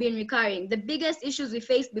still been recurring. The biggest issues we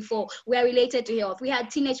faced before were related to health. We had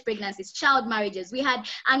teenage pregnancies, child marriages, we had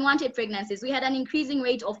unwanted pregnancies, we had an increasing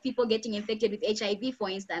rate of people getting infected with HIV, for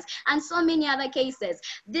instance, and so many other cases.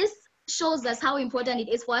 This shows us how important it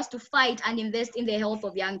is for us to fight and invest in the health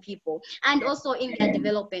of young people and also in their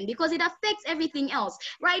development, because it affects everything else.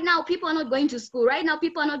 Right now, people are not going to school. Right now,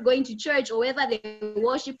 people are not going to church or wherever they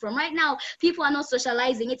worship from. Right now, people are not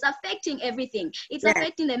socializing. It's affecting everything. It's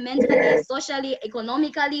affecting them mentally, socially,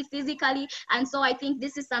 economically, physically. And so I think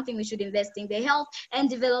this is something we should invest in. The health and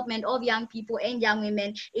development of young people and young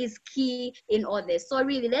women is key in all this. So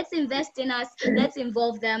really, let's invest in us. Let's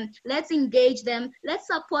involve them. Let's engage them. Let's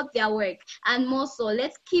support their work. And more so,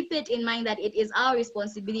 let's keep it in mind that it is our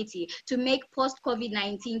responsibility to make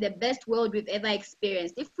post-COVID-19 the best world we've ever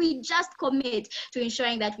experienced. If we just commit to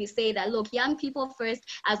ensuring that we say that, look, young people first,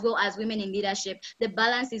 as well as women in leadership, the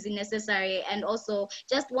balance is necessary. And also,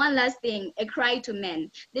 just one last thing, a cry to men.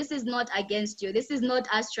 This is not against you. This is not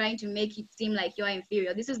us trying to make it seem like you're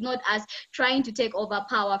inferior. This is not us trying to take over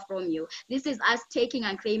power from you. This is us taking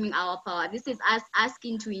and claiming our power. This is us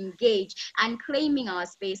asking to engage and claiming our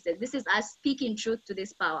spaces. This is us speaking truth to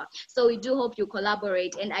this power. So we do hope you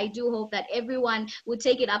collaborate, and I do hope that everyone will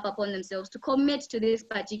take it up upon themselves to commit to this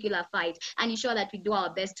particular fight and ensure that we do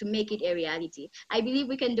our best to make it a reality. I believe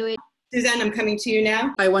we can do it. Suzanne, I'm coming to you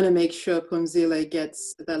now. I want to make sure Phumzile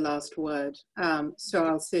gets the last word. So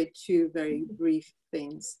I'll say two very brief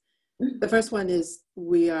things. The first one is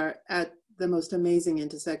we are at the most amazing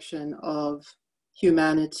intersection of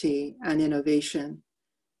humanity and innovation.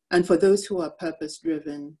 And for those who are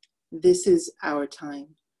purpose-driven, this is our time.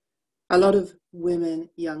 A lot of women,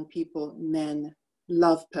 young people, men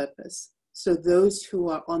love purpose. So those who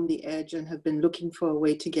are on the edge and have been looking for a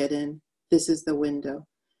way to get in, this is the window.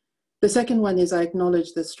 The second one is I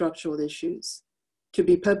acknowledge the structural issues. To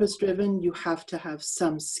be purpose-driven, you have to have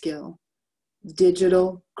some skill.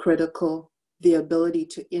 Digital, critical, the ability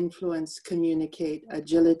to influence, communicate,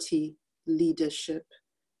 agility, leadership.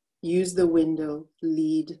 Use the window,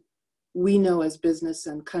 lead. We know as business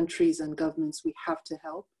and countries and governments, we have to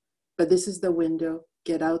help, but this is the window.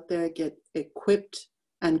 Get out there, get equipped,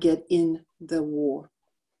 and get in the war.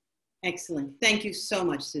 Excellent. Thank you so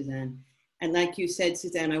much, Suzanne. And like you said,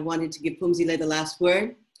 Suzanne, I wanted to give Phumzile the last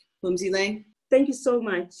word. Phumzile? Thank you so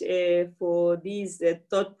much for these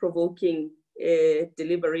thought-provoking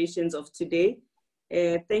deliberations of today.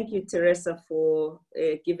 Thank you, Teresa, for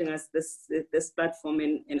giving us this platform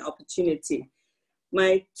and opportunity.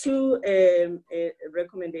 My two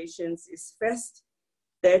recommendations is first,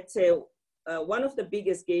 that one of the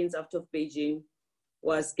biggest gains out of Beijing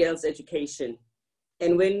was girls' education.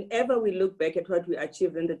 And whenever we look back at what we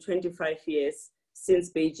achieved in the 25 years,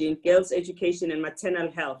 since Beijing, girls' education and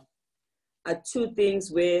maternal health are two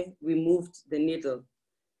things where we moved the needle.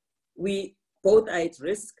 We both are at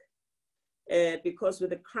risk because with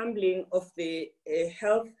the crumbling of the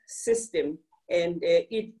health system and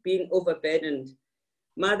it being overburdened,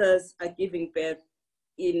 mothers are giving birth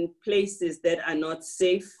in places that are not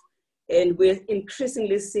safe. And we're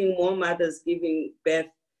increasingly seeing more mothers giving birth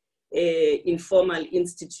in formal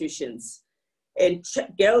institutions. And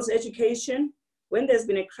girls' education, when there's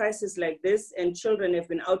been a crisis like this and children have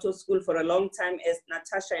been out of school for a long time, as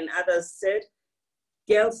Natasha and others said,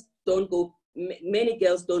 many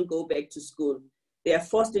girls don't go back to school. They are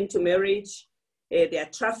forced into marriage, they are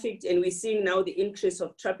trafficked, and we're seeing now the increase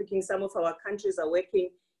of trafficking. Some of our countries are working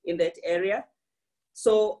in that area.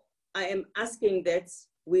 So I am asking that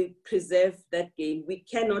we preserve that game. We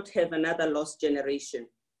cannot have another lost generation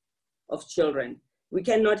of children. We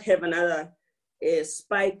cannot have another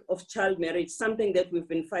spike of child marriage, something that we've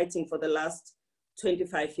been fighting for the last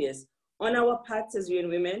 25 years. On our part as UN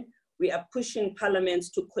Women, we are pushing parliaments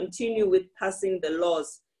to continue with passing the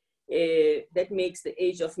laws that makes the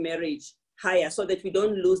age of marriage higher so that we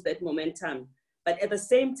don't lose that momentum. But at the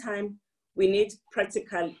same time, we need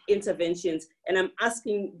practical interventions. And I'm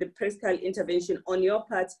asking the practical intervention on your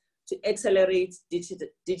part to accelerate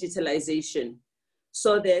digitalization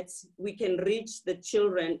so that we can reach the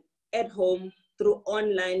children at home through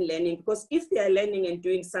online learning. Because if they are learning and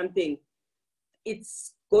doing something,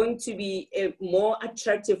 it's going to be more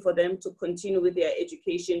attractive for them to continue with their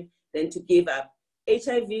education than to give up.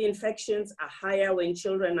 HIV infections are higher when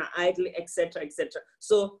children are idle, etc., etc.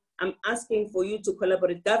 So I'm asking for you to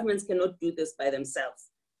collaborate. Governments cannot do this by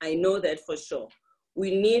themselves. I know that for sure.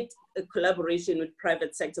 We need a collaboration with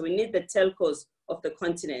private sector. We need the telcos of the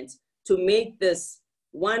continent to make this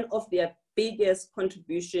one of their biggest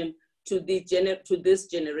contribution to this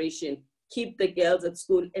generation. Keep the girls at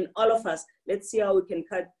school, and all of us, let's see how we can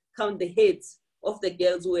count the heads of the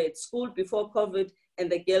girls who were at school before COVID and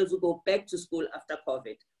the girls who go back to school after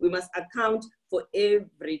COVID. We must account for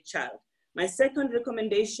every child. My second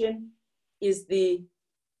recommendation is the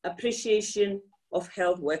appreciation of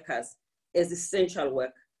health workers as essential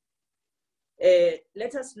work.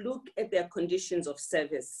 Let us look at their conditions of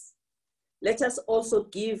service. Let us also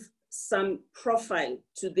give some profile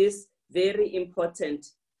to this very important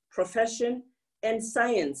profession and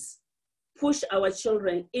science. Push our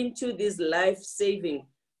children into these life-saving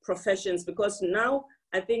professions, because now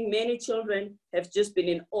I think many children have just been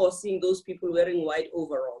in awe seeing those people wearing white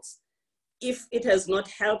overalls. If it has not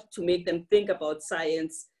helped to make them think about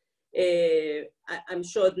science, I'm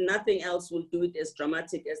sure nothing else will do it as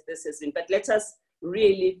dramatic as this has been. But let us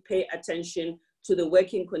really pay attention to the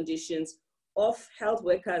working conditions of health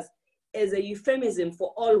workers as a euphemism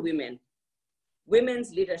for all women.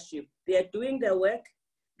 Women's leadership, they are doing their work.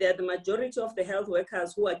 They are the majority of the health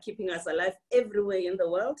workers who are keeping us alive everywhere in the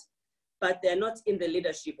world, but they're not in the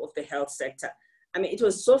leadership of the health sector. I mean, it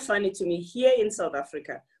was so funny to me here in South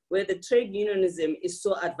Africa, where the trade unionism is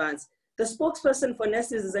so advanced. The spokesperson for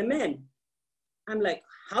nurses is a man. I'm like,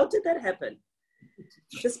 how did that happen?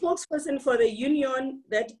 The spokesperson for the union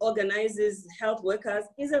that organizes health workers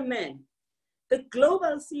is a man. The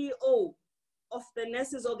global CEO of the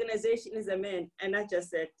nurses organization is a man. And I just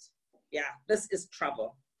said, yeah, this is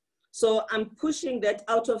trouble. So I'm pushing that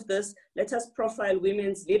out of this. Let us profile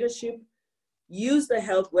women's leadership, use the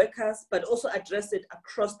health workers, but also address it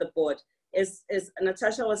across the board. As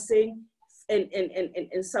Natasha was saying,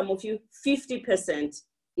 and some of you, 50%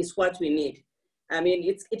 is what we need. I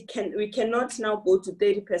mean, we cannot now go to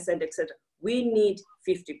 30%, etc. We need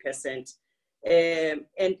 50%.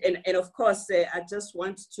 And of course, I just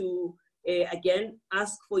want to, again,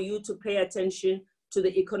 ask for you to pay attention to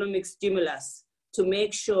the economic stimulus to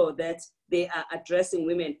make sure that they are addressing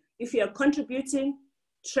women. If you are contributing,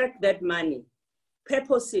 track that money,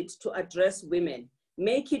 purpose it to address women,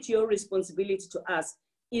 make it your responsibility to ask,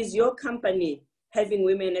 is your company having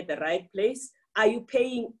women at the right place? Are you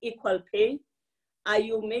paying equal pay? Are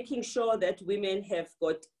you making sure that women have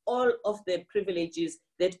got all of the privileges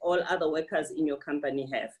that all other workers in your company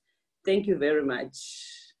have? Thank you very much.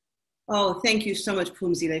 Oh, thank you so much,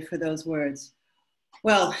 Phumzile, for those words.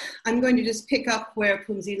 Well, I'm going to just pick up where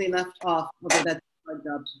Phumzile left off, although that's our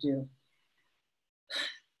job to do.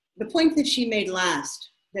 The point that she made last,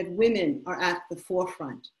 that women are at the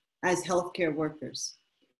forefront as healthcare workers.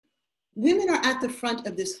 Women are at the front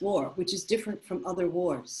of this war, which is different from other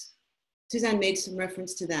wars. Suzanne made some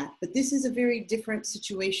reference to that, but this is a very different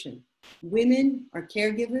situation. Women are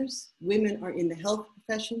caregivers, women are in the health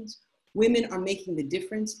professions, women are making the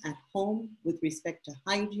difference at home with respect to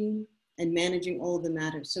hygiene, and managing all of the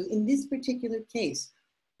matters. So in this particular case,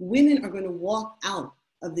 women are going to walk out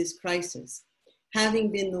of this crisis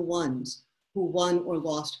having been the ones who won or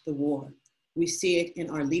lost the war. We see it in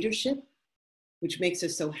our leadership, which makes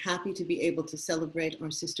us so happy to be able to celebrate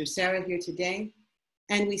our sister Sarah here today.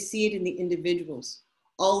 And we see it in the individuals,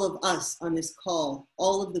 all of us on this call,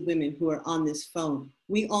 all of the women who are on this phone.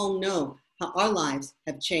 We all know how our lives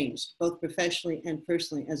have changed, both professionally and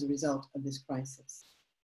personally, as a result of this crisis.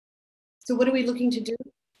 So what are we looking to do?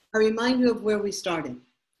 I remind you of where we started.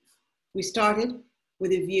 We started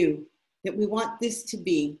with a view that we want this to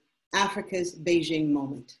be Africa's Beijing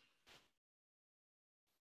moment.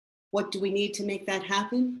 What do we need to make that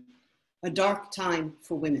happen? A dark time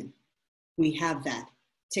for women. We have that.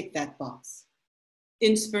 Tick that box.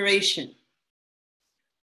 Inspiration.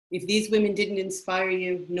 If these women didn't inspire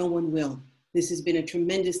you, no one will. This has been a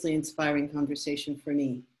tremendously inspiring conversation for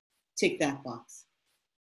me. Tick that box.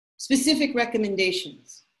 Specific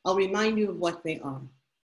recommendations. I'll remind you of what they are.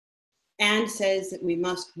 Anne says that we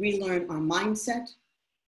must relearn our mindset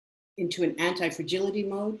into an anti-fragility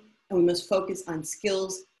mode, and we must focus on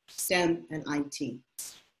skills, STEM, and IT.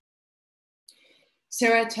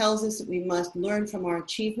 Sarah tells us that we must learn from our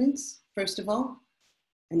achievements, first of all,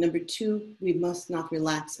 and number two, we must not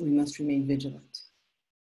relax and we must remain vigilant.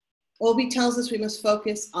 Obi tells us we must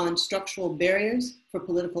focus on structural barriers for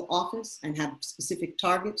political office and have specific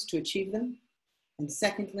targets to achieve them. And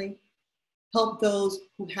secondly, help those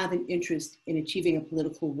who have an interest in achieving a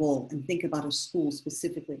political role and think about a school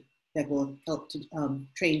specifically that will help to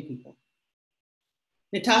train people.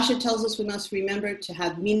 Natasha tells us we must remember to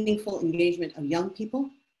have meaningful engagement of young people.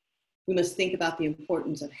 We must think about the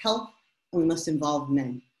importance of health, and we must involve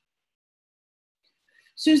men.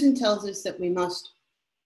 Susan tells us that we must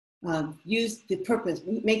use the purpose,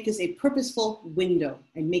 make this a purposeful window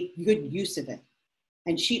and make good use of it.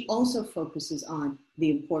 And she also focuses on the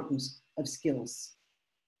importance of skills.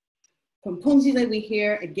 From Phumzile, we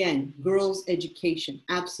hear again, girls' education,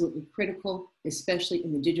 absolutely critical, especially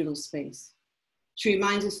in the digital space. She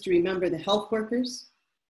reminds us to remember the health workers,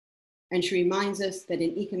 and she reminds us that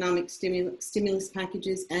in economic stimulus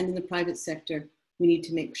packages and in the private sector, we need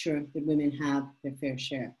to make sure that women have their fair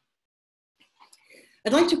share.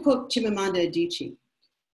 I'd like to quote Chimamanda Adichie,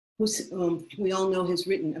 who we all know has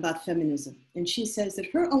written about feminism. And she says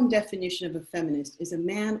that her own definition of a feminist is a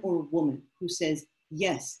man or a woman who says,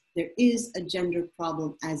 yes, there is a gender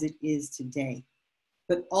problem as it is today,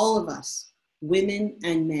 but all of us, women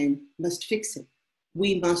and men, must fix it.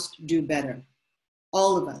 We must do better.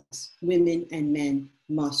 All of us, women and men,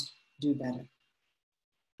 must do better.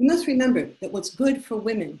 We must remember that what's good for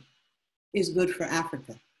women is good for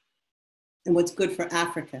Africa. And what's good for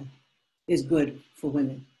Africa is good for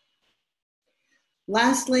women.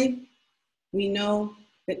 Lastly, we know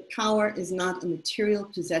that power is not a material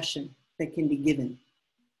possession that can be given.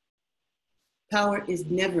 Power is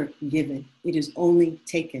never given, it is only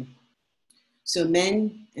taken. So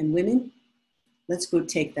men and women, let's go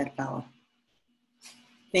take that power.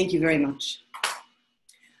 Thank you very much.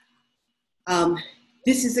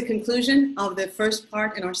 This is the conclusion of the first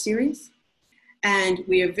part in our series. And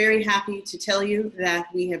we are very happy to tell you that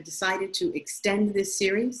we have decided to extend this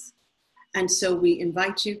series. And so we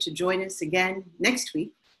invite you to join us again next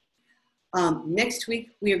week. Next week,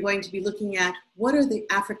 we are going to be looking at what are the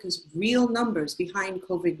Africa's real numbers behind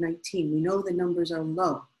COVID-19. We know the numbers are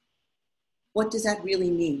low. What does that really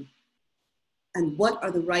mean? And what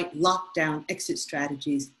are the right lockdown exit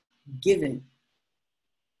strategies given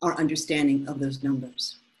our understanding of those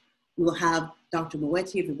numbers? We will have Dr.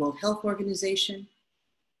 Moeti of the World Health Organization,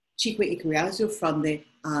 Chikwe Ikweazu from the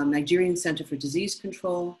Nigerian Center for Disease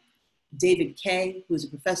Control, David Kay, who is a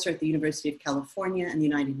professor at the University of California and the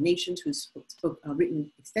United Nations, who's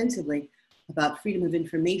written extensively about freedom of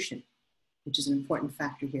information, which is an important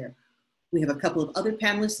factor here. We have a couple of other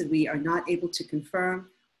panelists that we are not able to confirm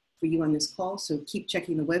for you on this call, so keep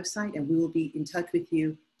checking the website and we will be in touch with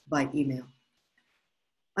you by email.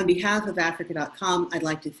 On behalf of Africa.com, I'd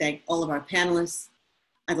like to thank all of our panelists.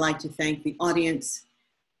 I'd like to thank the audience,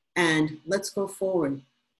 and let's go forward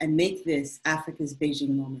and make this Africa's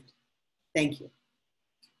Beijing moment. Thank you.